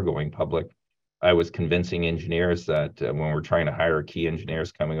before going public, I was convincing engineers that when we're trying to hire key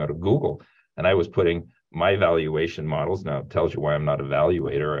engineers coming out of Google, and I was putting my valuation models, now it tells you why I'm not a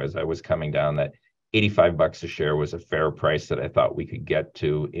valuator, as I was coming down that $85 a share was a fair price that I thought we could get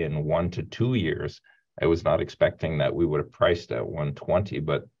to in 1 to 2 years. I was not expecting that we would have priced at 120,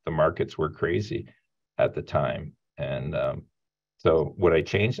 but the markets were crazy at the time. And so would I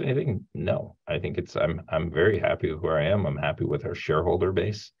change anything? No, I think I'm very happy with where I am. I'm happy with our shareholder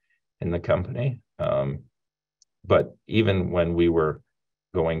base in the company. But even when we were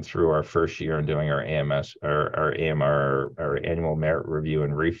going through our first year and doing our AMS, our AMR, our annual merit review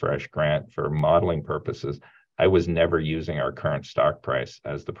and refresh grant for modeling purposes, I was never using our current stock price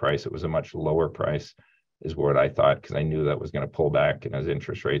as the price. It was a much lower price is what I thought, because I knew that was going to pull back, and as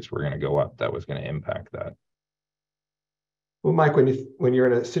interest rates were going to go up, that was going to impact that. Well, Mike, when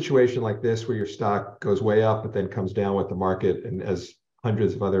you're in a situation like this where your stock goes way up but then comes down with the market, and as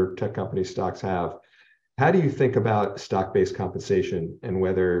hundreds of other tech company stocks have, how do you think about stock-based compensation and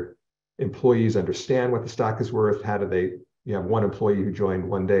whether employees understand what the stock is worth? How do they? You have one employee who joined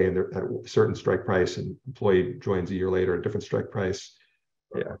one day and they're at a certain strike price, and employee joins a year later at a different strike price.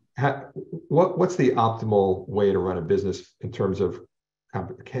 Yeah. What's the optimal way to run a business in terms of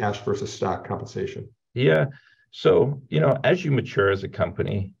cash versus stock compensation? Yeah. So, as you mature as a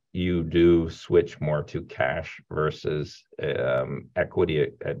company, you do switch more to cash versus equity,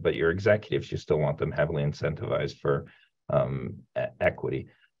 but your executives, you still want them heavily incentivized for equity.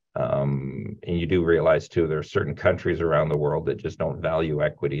 And you do realize too, there are certain countries around the world that just don't value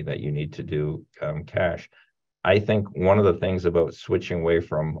equity, that you need to do cash. I think one of the things about switching away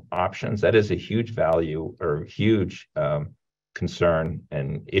from options, that is a huge value or huge concern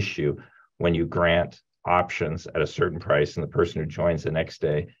and issue when you grant options at a certain price and the person who joins the next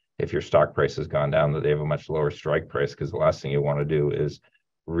day, if your stock price has gone down, that they have a much lower strike price, because the last thing you want to do is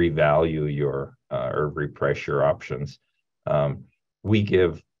revalue your or reprice your options. We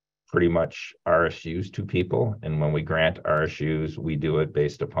give pretty much RSUs to people, and when we grant RSUs, we do it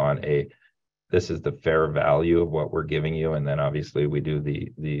based upon this is the fair value of what we're giving you, and then obviously we do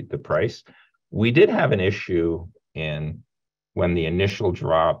the price. We did have an issue when the initial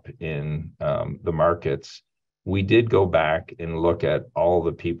drop in the markets. We did go back and look at all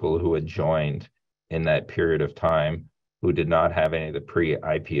the people who had joined in that period of time who did not have any of the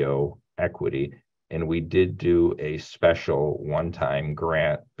pre-IPO equity. And we did do a special one-time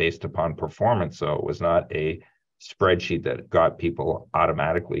grant based upon performance. So it was not a spreadsheet that got people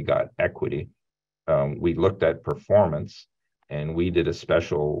automatically got equity. We looked at performance, and we did a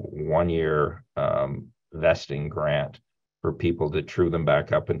special 1-year vesting grant for people to true them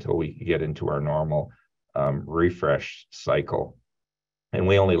back up until we could get into our normal refresh cycle. And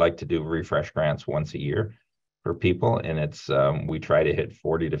we only like to do refresh grants once a year for people. And it's we try to hit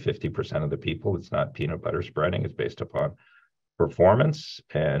 40 to 50% of the people. It's not peanut butter spreading. It's based upon performance.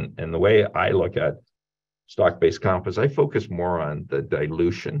 And the way I look at stock-based comp is I focus more on the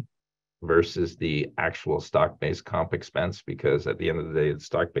dilution versus the actual stock-based comp expense, because at the end of the day, the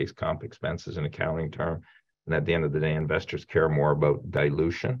stock-based comp expense is an accounting term. And at the end of the day, investors care more about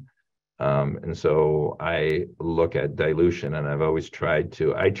dilution. And so I look at dilution, and I've always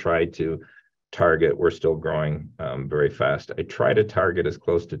I try to target, we're still growing very fast. I try to target as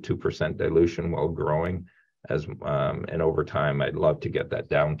close to 2% dilution while growing and over time, I'd love to get that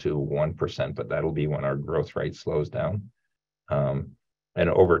down to 1%, but that'll be when our growth rate slows down. And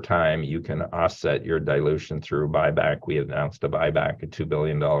over time, you can offset your dilution through buyback. We announced a buyback, a $2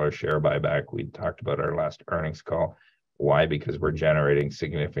 billion share buyback. We talked about our last earnings call. Why? Because we're generating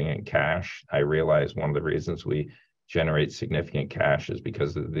significant cash. I realize one of the reasons we generate significant cash is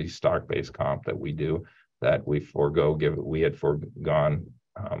because of the stock-based comp that we do, that we forego. We had foregone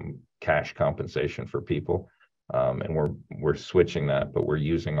cash compensation for people, and we're switching that, but we're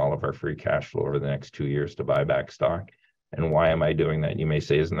using all of our free cash flow over the next 2 years to buy back stock. And why am I doing that? You may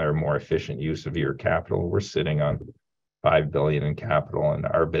say, isn't there a more efficient use of your capital? We're sitting on $5 billion in capital, and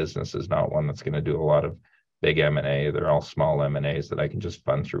our business is not one that's going to do a lot of big M&A. They're all small M&As that I can just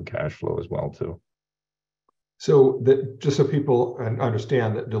fund through cash flow as well too. So just so people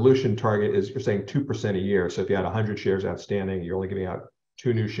understand, that dilution target is, you're saying 2% a year. So if you had 100 shares outstanding, you're only giving out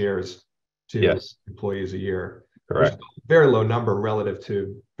 2 new shares to employees a year. Correct. Very low number relative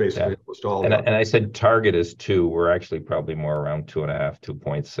to basically almost all. And I said target is 2. We're actually probably more around 2.5,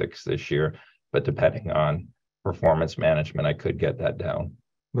 2.6 this year. But depending on performance management, I could get that down.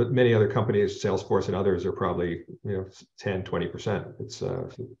 But many other companies, Salesforce and others, are probably 10, 20%. It's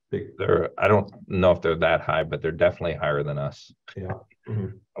big. I don't know if they're that high, but they're definitely higher than us. Yeah.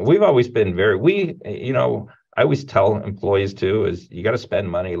 Mm-hmm. We've always been I always tell employees too, is you got to spend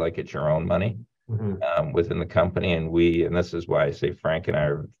money like it's your own money. Mm-hmm. Within the company, and this is why I say Frank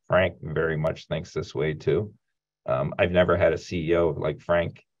very much thinks this way too. I've never had a CEO like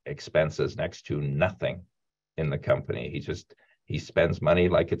Frank expenses next to nothing in the company. He spends money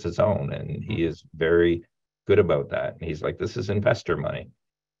like it's his own, and he is very good about that. And he's like, this is investor money.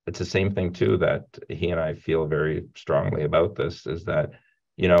 It's the same thing too that he and I feel very strongly about this, is that,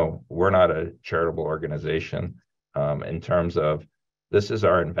 we're not a charitable organization in terms of, this is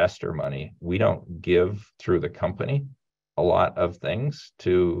our investor money. We don't give through the company a lot of things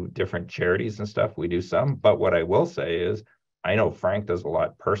to different charities and stuff. We do some, but what I will say is, I know Frank does a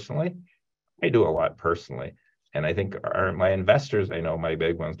lot personally. I do a lot personally. And I think my investors, I know my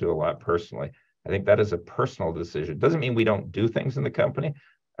big ones, do a lot personally. I think that is a personal decision. Doesn't mean we don't do things in the company.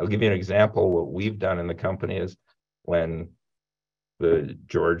 I'll give you an example. What we've done in the company is, when the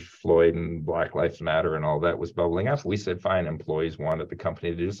George Floyd and Black Lives Matter and all that was bubbling up, we said, fine, employees wanted the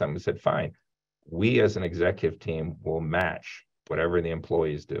company to do something. We said, fine, we as an executive team will match whatever the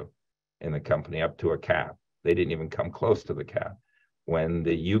employees do in the company up to a cap. They didn't even come close to the cap. When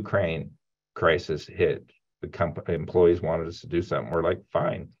the Ukraine crisis hit, the employees wanted us to do something. We're like,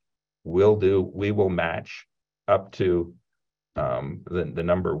 fine, we will match up to the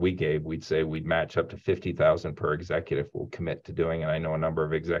number we gave. We'd say we'd match up to 50,000 per executive. We'll commit to doing, and I know a number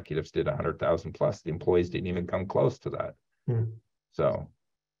of executives did 100,000 plus. The employees didn't even come close to that. So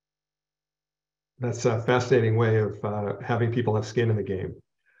that's a fascinating way of having people have skin in the game.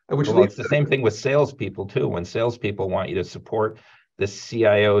 It's the same thing with salespeople too. When salespeople want you to support the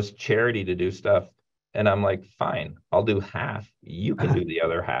CIO's charity to do stuff, and I'm like, fine, I'll do half. You can do the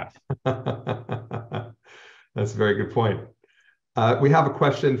other half. That's a very good point. We have a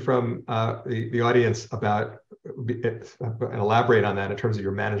question from the audience about, and elaborate on that in terms of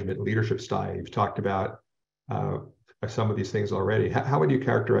your management leadership style. You've talked about some of these things already. How would you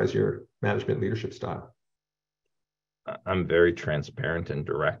characterize your management leadership style? I'm very transparent and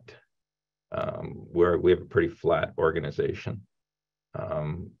direct. We have a pretty flat organization.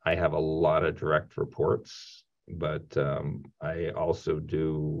 I have a lot of direct reports, but I also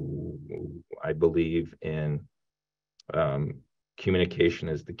I believe in communication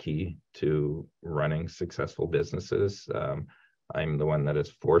is the key to running successful businesses. I'm the one that has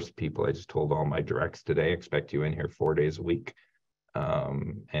forced people. I just told all my directs today, expect you in here 4 days a week.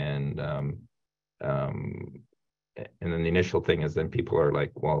 And then the initial thing is, then people are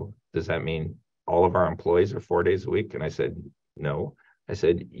like, well, does that mean all of our employees are 4 days a week? And I said, no. I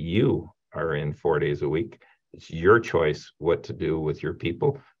said, you are in 4 days a week. It's your choice what to do with your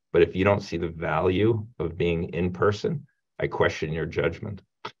people. But if you don't see the value of being in person, I question your judgment.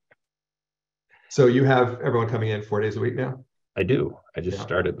 So you have everyone coming in 4 days a week now? I do. I just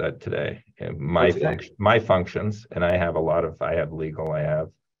started that today. And my functions, and I have legal, I have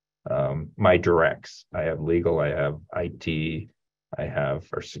my directs, I have legal, I have IT, I have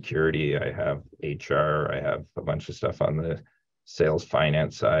our security, I have HR, I have a bunch of stuff on the sales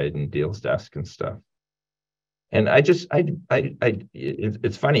finance side and deals desk and stuff. And it's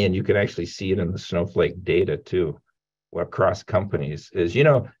funny, and you can actually see it in the Snowflake data too, across companies is,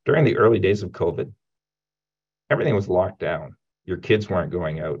 during the early days of COVID, everything was locked down. Your kids weren't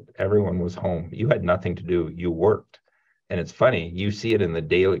going out. Everyone was home. You had nothing to do. You worked. And it's funny, you see it in the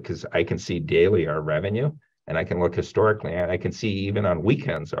daily, because I can see daily our revenue, and I can look historically, and I can see even on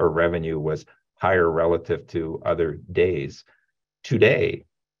weekends, our revenue was higher relative to other days. Today,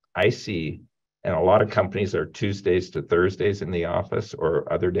 I see, and a lot of companies are Tuesdays to Thursdays in the office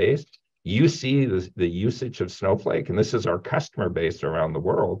or other days. You see the usage of Snowflake, and this is our customer base around the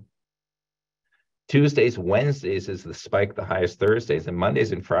world. Tuesdays, Wednesdays is the spike, the highest Thursdays, and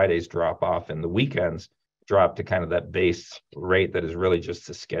Mondays and Fridays drop off, and the weekends drop to kind of that base rate that is really just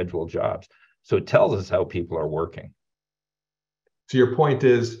to schedule jobs. So it tells us how people are working. So your point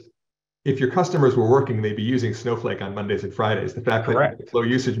is, if your customers were working, they'd be using Snowflake on Mondays and Fridays. The fact that low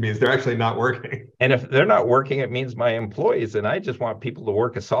usage means they're actually not working. And if they're not working, it means my employees, and I just want people to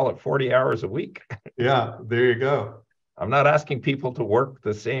work a solid 40 hours a week. Yeah, there you go. I'm not asking people to work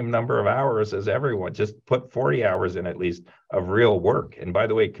the same number of hours as everyone. Just put 40 hours in at least of real work. And by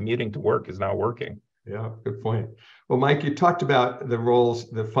the way, commuting to work is not working. Yeah, good point. Well, Mike, you talked about the roles,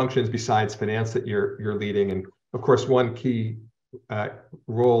 the functions besides finance that you're leading. And of course, one key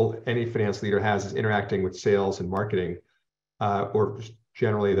role any finance leader has is interacting with sales and marketing, or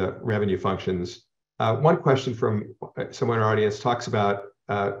generally the revenue functions. One question from someone in our audience talks about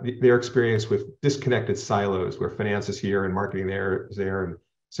their experience with disconnected silos, where finance is here and marketing is there and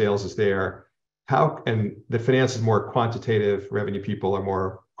sales is there. And the finance is more quantitative, revenue people are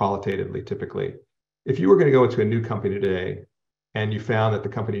more qualitatively typically. If you were going to go into a new company today and you found that the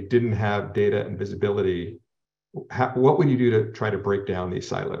company didn't have data and visibility, what would you do to try to break down these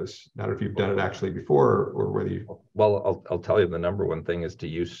silos? Not if you've done it actually before, or whether you. Well, I'll tell you, the number one thing is to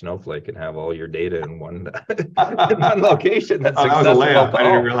use Snowflake and have all your data in one in one location. That's that was a layup. I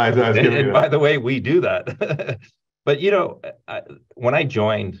didn't realize I was giving you that. By the way, we do that. But you know, when I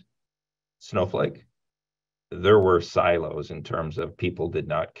joined Snowflake, there were silos in terms of people did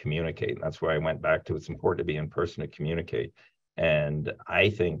not communicate. And that's why I went back to it's important to be in person to communicate. And I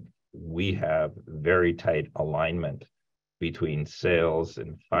think we have very tight alignment between sales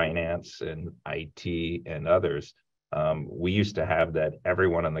and finance and IT and others. We used to have that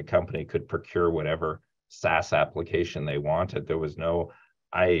everyone in the company could procure whatever SaaS application they wanted. There was no,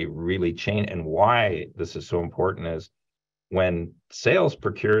 I really changed. And why this is so important is when sales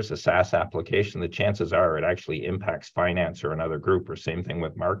procures a SaaS application, the chances are it actually impacts finance or another group, or same thing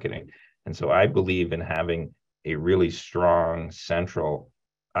with marketing. And so I believe in having a really strong central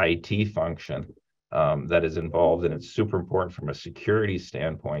IT function that is involved, and it's super important from a security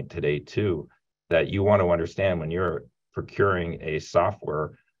standpoint today too, that you want to understand when you're procuring a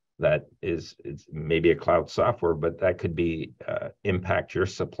software that is, it's maybe a cloud software, but that could be impact your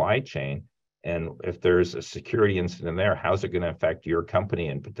supply chain. And if there's a security incident there, how's it going to affect your company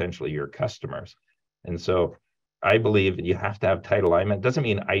and potentially your customers? And so I believe you have to have tight alignment. Doesn't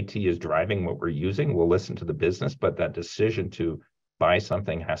mean IT is driving what we're using. We'll listen to the business, but that decision to buy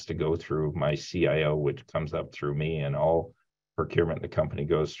something has to go through my CIO, which comes up through me, and all procurement in the company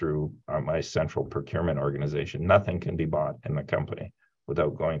goes through my central procurement organization. Nothing can be bought in the company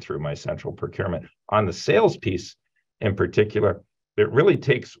without going through my central procurement. On the sales piece in particular, it really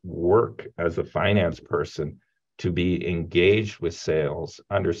takes work as a finance person to be engaged with sales.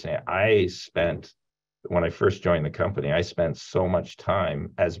 Understand, when I first joined the company, I spent so much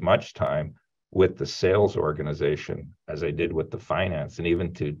time, as much time with the sales organization as I did with the finance. And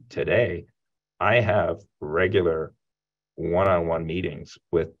even to today, I have regular one-on-one meetings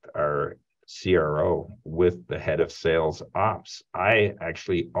with our CRO, with the head of sales ops. I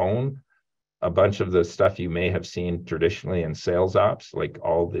actually own a bunch of the stuff you may have seen traditionally in sales ops, like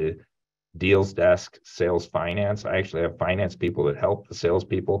all the deals desk, sales finance. I actually have finance people that help the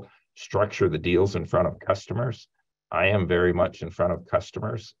salespeople structure the deals in front of customers. I am very much in front of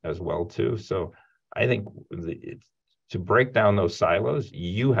customers as well too. So I think to break down those silos,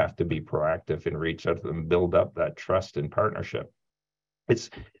 you have to be proactive and reach out to them, build up that trust and partnership. It's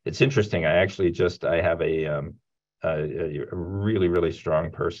interesting. I have a really, really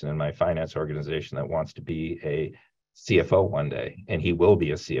strong person in my finance organization that wants to be a CFO one day, and he will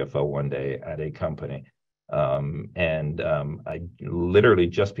be a CFO one day at a company. I literally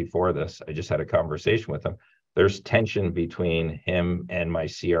just before this, I just had a conversation with him. There's tension between him and my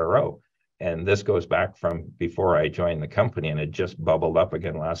CRO. And this goes back from before I joined the company, and it just bubbled up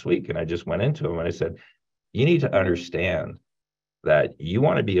again last week. And I just went into him and I said, you need to understand that you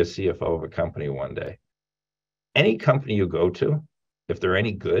want to be a CFO of a company one day. Any company you go to, if they're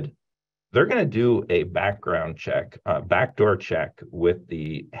any good, they're going to do a background check, backdoor check with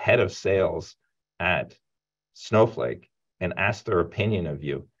the head of sales at Snowflake and ask their opinion of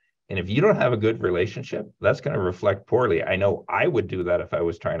you. And if you don't have a good relationship, that's going to reflect poorly. I know I would do that if I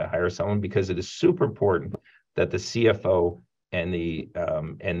was trying to hire someone, because it is super important that the CFO and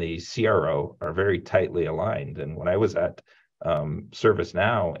the CRO are very tightly aligned. And when I was at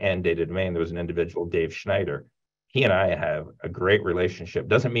ServiceNow and Data Domain, there was an individual, Dave Schneider. he and I have a great relationship.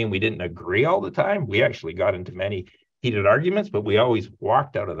 Doesn't mean we didn't agree all the time. We actually got into many heated arguments, but we always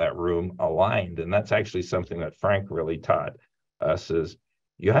walked out of that room aligned. And that's actually something that Frank really taught us is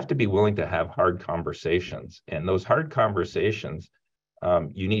you have to be willing to have hard conversations. And those hard conversations,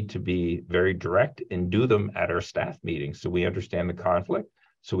 you need to be very direct and do them at our staff meetings so we understand the conflict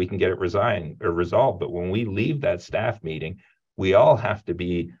so we can get it resolved. But when we leave that staff meeting, we all have to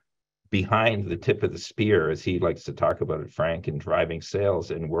be behind the tip of the spear, as he likes to talk about it, Frank, in driving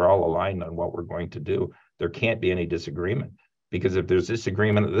sales, and we're all aligned on what we're going to do. There can't be any disagreement, because if there's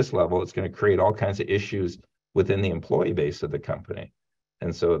disagreement at this level, it's going to create all kinds of issues within the employee base of the company.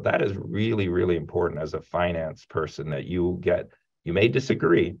 And so that is really, really important as a finance person, that you may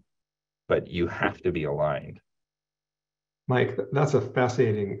disagree, but you have to be aligned. Mike, that's a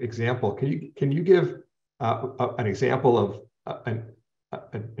fascinating example. Can you give an example of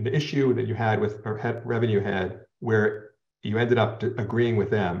an issue that you had with or revenue head where you ended up agreeing with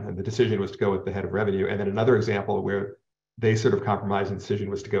them and the decision was to go with the head of revenue, and then another example where they sort of compromised and the decision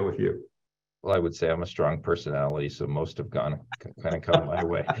was to go with you? Well, I would say I'm a strong personality, so most have kind of come my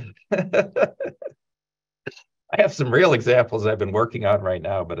way. I have some real examples I've been working on right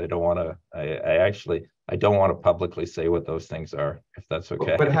now, but I don't want to. I don't want to publicly say what those things are, if that's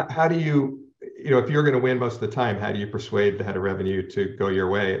okay. But how do you, if you're going to win most of the time, how do you persuade the head of revenue to go your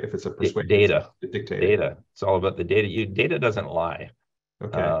way if it's a persuasion data? Data. It's all about the data. Data doesn't lie.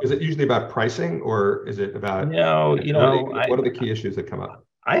 Okay. Is it usually about pricing, or is it about? No, what are the key issues that come up?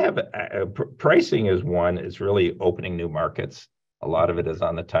 I have pricing is one. Is really opening new markets. A lot of it is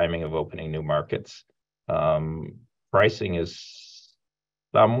on the timing of opening new markets. Pricing is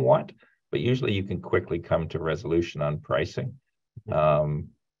somewhat, but usually you can quickly come to resolution on pricing.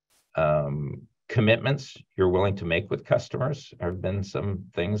 Commitments you're willing to make with customers. There have been some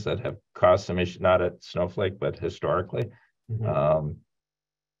things that have caused some issues, not at Snowflake, but historically.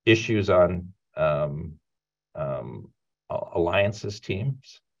 Issues on alliances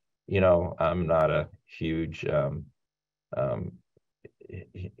teams. I'm not a huge, a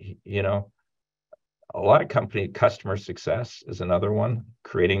lot of customer success is another one,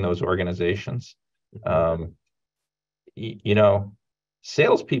 creating those organizations.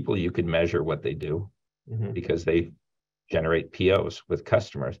 Salespeople, you could measure what they do because they generate POs with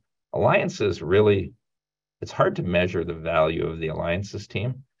customers. Alliances, really, it's hard to measure the value of the alliances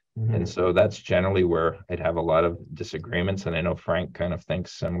team. And so that's generally where I'd have a lot of disagreements. And I know Frank kind of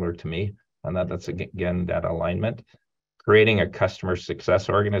thinks similar to me on that. That's, again, that alignment. Creating a customer success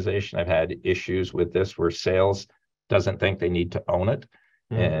organization. I've had issues with this where sales doesn't think they need to own it.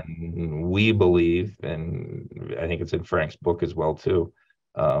 And we believe, and I think it's in Frank's book as well too,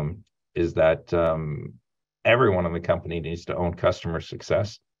 is that everyone in the company needs to own customer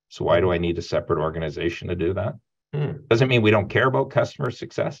success. So why do I need a separate organization to do that? Doesn't mean we don't care about customer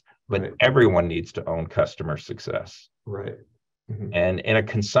success, but everyone needs to own customer success. Right. And in a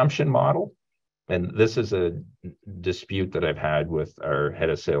consumption model, and this is a dispute that I've had with our head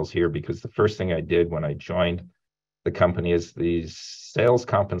of sales here, because the first thing I did when I joined the company is the sales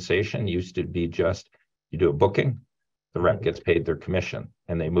compensation used to be just, you do a booking, the rep gets paid their commission,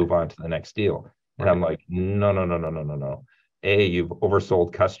 and they move on to the next deal. And I'm like, no. A, you've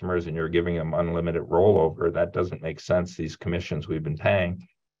oversold customers and you're giving them unlimited rollover. That doesn't make sense, these commissions we've been paying.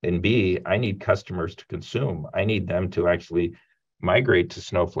 And B, I need customers to consume. I need them to actually migrate to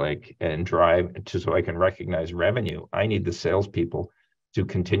Snowflake and drive so I can recognize revenue. I need the salespeople to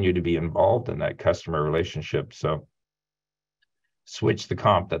continue to be involved in that customer relationship. So switch the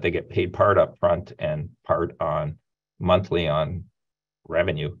comp that they get paid part up front and part on monthly on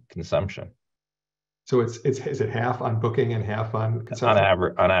revenue consumption. So is it half on booking and half on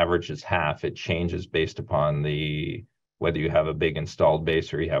consumption? On average, it's half. It changes based upon whether you have a big installed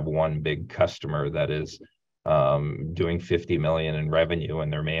base or you have one big customer that is doing 50 million in revenue,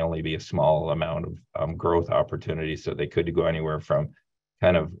 and there may only be a small amount of growth opportunity. So they could go anywhere from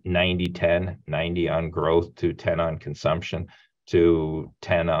kind of 90-10, 90 on growth to 10 on consumption, to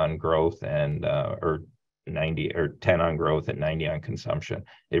 10 on growth and or 90 or 10 on growth and 90 on consumption.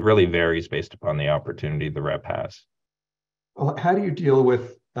 It really varies based upon the opportunity the rep has. Well, how do you deal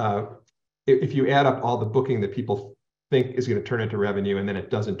with if you add up all the booking that people think is going to turn into revenue and then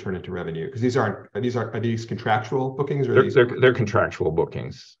it doesn't turn into revenue? Because are these contractual bookings, or they're contractual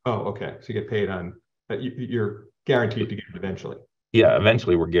bookings? Oh, okay. So you get paid on you're guaranteed to get it eventually. Yeah,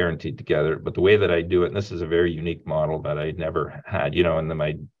 eventually we're guaranteed to get it. But the way that I do it, and this is a very unique model that I never had, in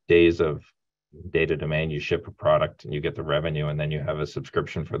my days of data domain, you ship a product and you get the revenue, and then you have a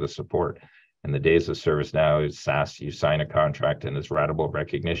subscription for the support. In the days of ServiceNow, it's SaaS, you sign a contract and it's ratable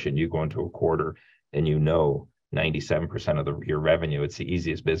recognition. You go into a quarter and 97% of your revenue. It's the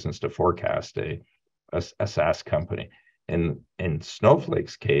easiest business to forecast, a SaaS company. In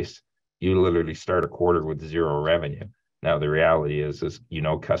Snowflake's case, you literally start a quarter with zero revenue. Now, the reality is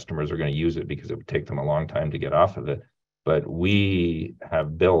customers are going to use it because it would take them a long time to get off of it. But we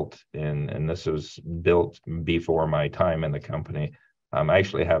have built, and this was built before my time in the company. I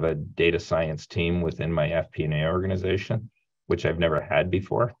actually have a data science team within my FP&A organization, which I've never had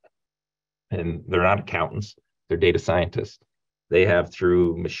before. And they're not accountants, they're data scientists. They have,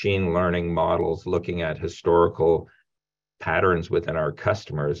 through machine learning models, looking at historical patterns within our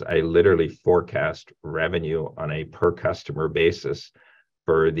customers, I literally forecast revenue on a per customer basis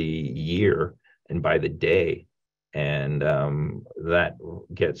for the year and by the day. And that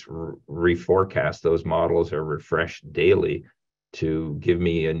gets reforecast. Those models are refreshed daily to give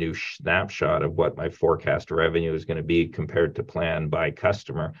me a new snapshot of what my forecast revenue is going to be compared to plan by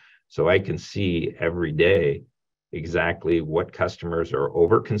customer. So I can see every day exactly what customers are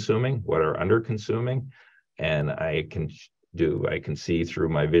over consuming, what are under consuming. And I can see through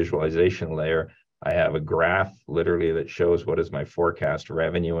my visualization layer, I have a graph literally that shows what is my forecast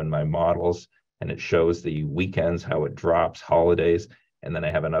revenue in my models. And it shows the weekends, how it drops, holidays. And then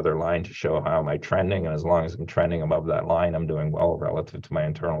I have another line to show how am I trending. And as long as I'm trending above that line, I'm doing well relative to my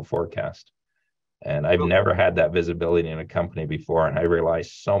internal forecast. And I've never had that visibility in a company before. And I rely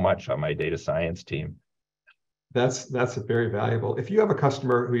so much on my data science team. That's very valuable. If you have a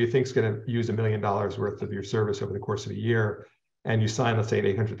customer who you think is going to use $1 million worth of your service over the course of a year, and you sign, let's say, an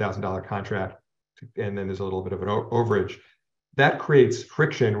 $800,000 contract, and then there's a little bit of an overage, that creates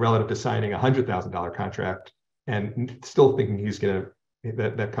friction relative to signing a $100,000 contract and still thinking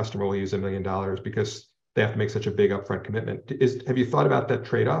that customer will use $1 million because they have to make such a big upfront commitment. Have you thought about that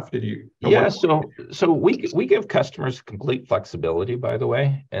trade-off? Yeah, so we give customers complete flexibility, by the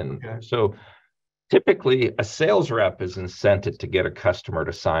way. And so typically a sales rep is incented to get a customer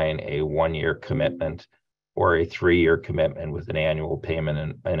to sign a 1-year commitment or a 3-year commitment with an annual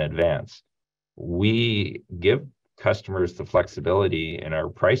payment in advance. We give customers the flexibility in our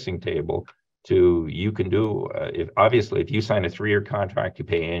pricing table you can do, if you sign a 3-year contract, you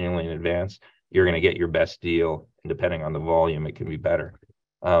pay annually in advance, you're going to get your best deal. And depending on the volume, it can be better.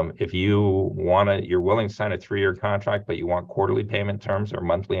 If you're willing to sign a 3-year contract, but you want quarterly payment terms or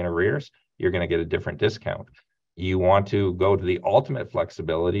monthly in arrears, you're going to get a different discount. You want to go to the ultimate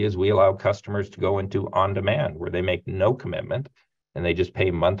flexibility is we allow customers to go into on demand where they make no commitment and they just pay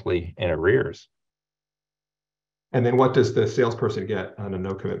monthly in arrears. And then what does the salesperson get on a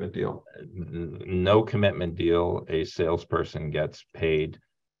no commitment deal? No commitment deal, a salesperson gets paid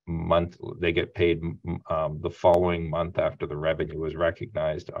they get paid the following month after the revenue is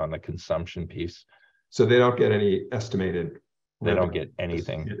recognized on the consumption piece. So they don't get any estimated. They don't get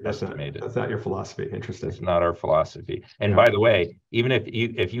anything estimated. That's not your philosophy. Interesting. It's not our philosophy. And by the way, even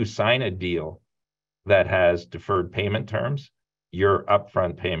if you sign a deal that has deferred payment terms, your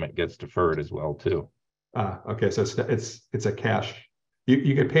upfront payment gets deferred as well too. Okay, so it's a cash.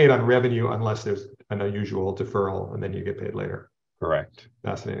 You get paid on revenue unless there's an unusual deferral, and then you get paid later. Correct.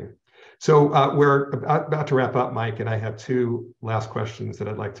 Fascinating. So we're about to wrap up, Mike, and I have 2 last questions that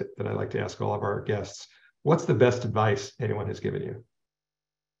I'd like to ask all of our guests. What's the best advice anyone has given you?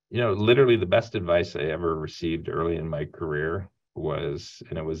 Literally the best advice I ever received early in my career was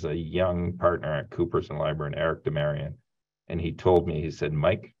a young partner at Coopers & Lybrand, Eric Demarion, and he told me, he said,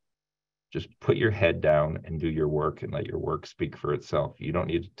 Mike, just put your head down and do your work and let your work speak for itself. You don't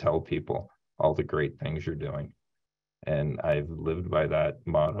need to tell people all the great things you're doing. And I've lived by that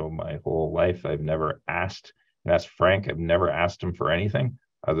motto my whole life. I've never asked, and that's Frank, I've never asked him for anything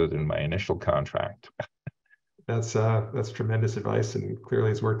other than my initial contract. That's tremendous advice, and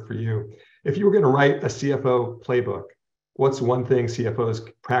clearly it's worked for you. If you were going to write a CFO playbook, what's one thing CFOs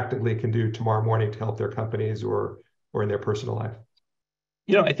practically can do tomorrow morning to help their companies or in their personal life?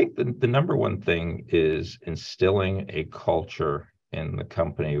 I think the number one thing is instilling a culture in the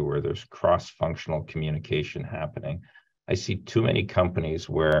company where there's cross-functional communication happening. I see too many companies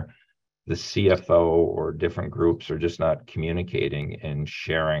where the CFO or different groups are just not communicating and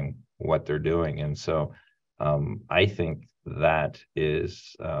sharing what they're doing. And so I think that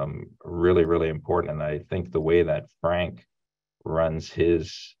is really, really important. And I think the way that Frank runs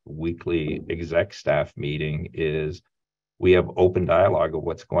his weekly exec staff meeting is we have open dialogue of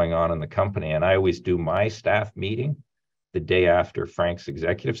what's going on in the company. And I always do my staff meeting the day after Frank's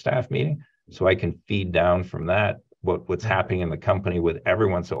executive staff meeting, so I can feed down from that what's happening in the company with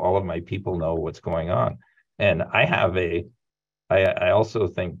everyone, so all of my people know what's going on. And I also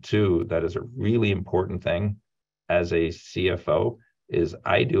think too that is a really important thing as a CFO is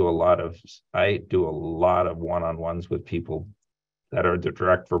I do a lot of one-on-ones with people that are the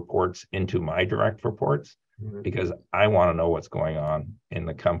direct reports into my direct reports, because I want to know what's going on in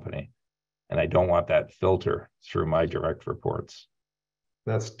the company, and I don't want that filter through my direct reports.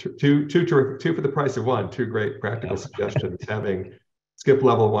 That's two terrific, two for the price of one. Two great practical suggestions: having skip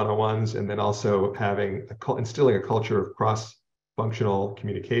level one-on-ones, and then also instilling a culture of cross-functional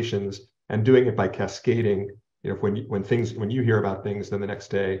communications, and doing it by cascading. You know, when you hear about things, then the next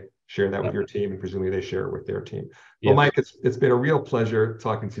day share that with your team, and presumably they share it with their team. Well, Mike, it's been a real pleasure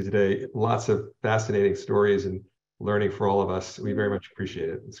talking to you today. Lots of fascinating stories and learning for all of us. We very much appreciate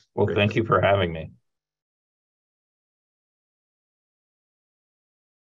it. Well, thank you for having me.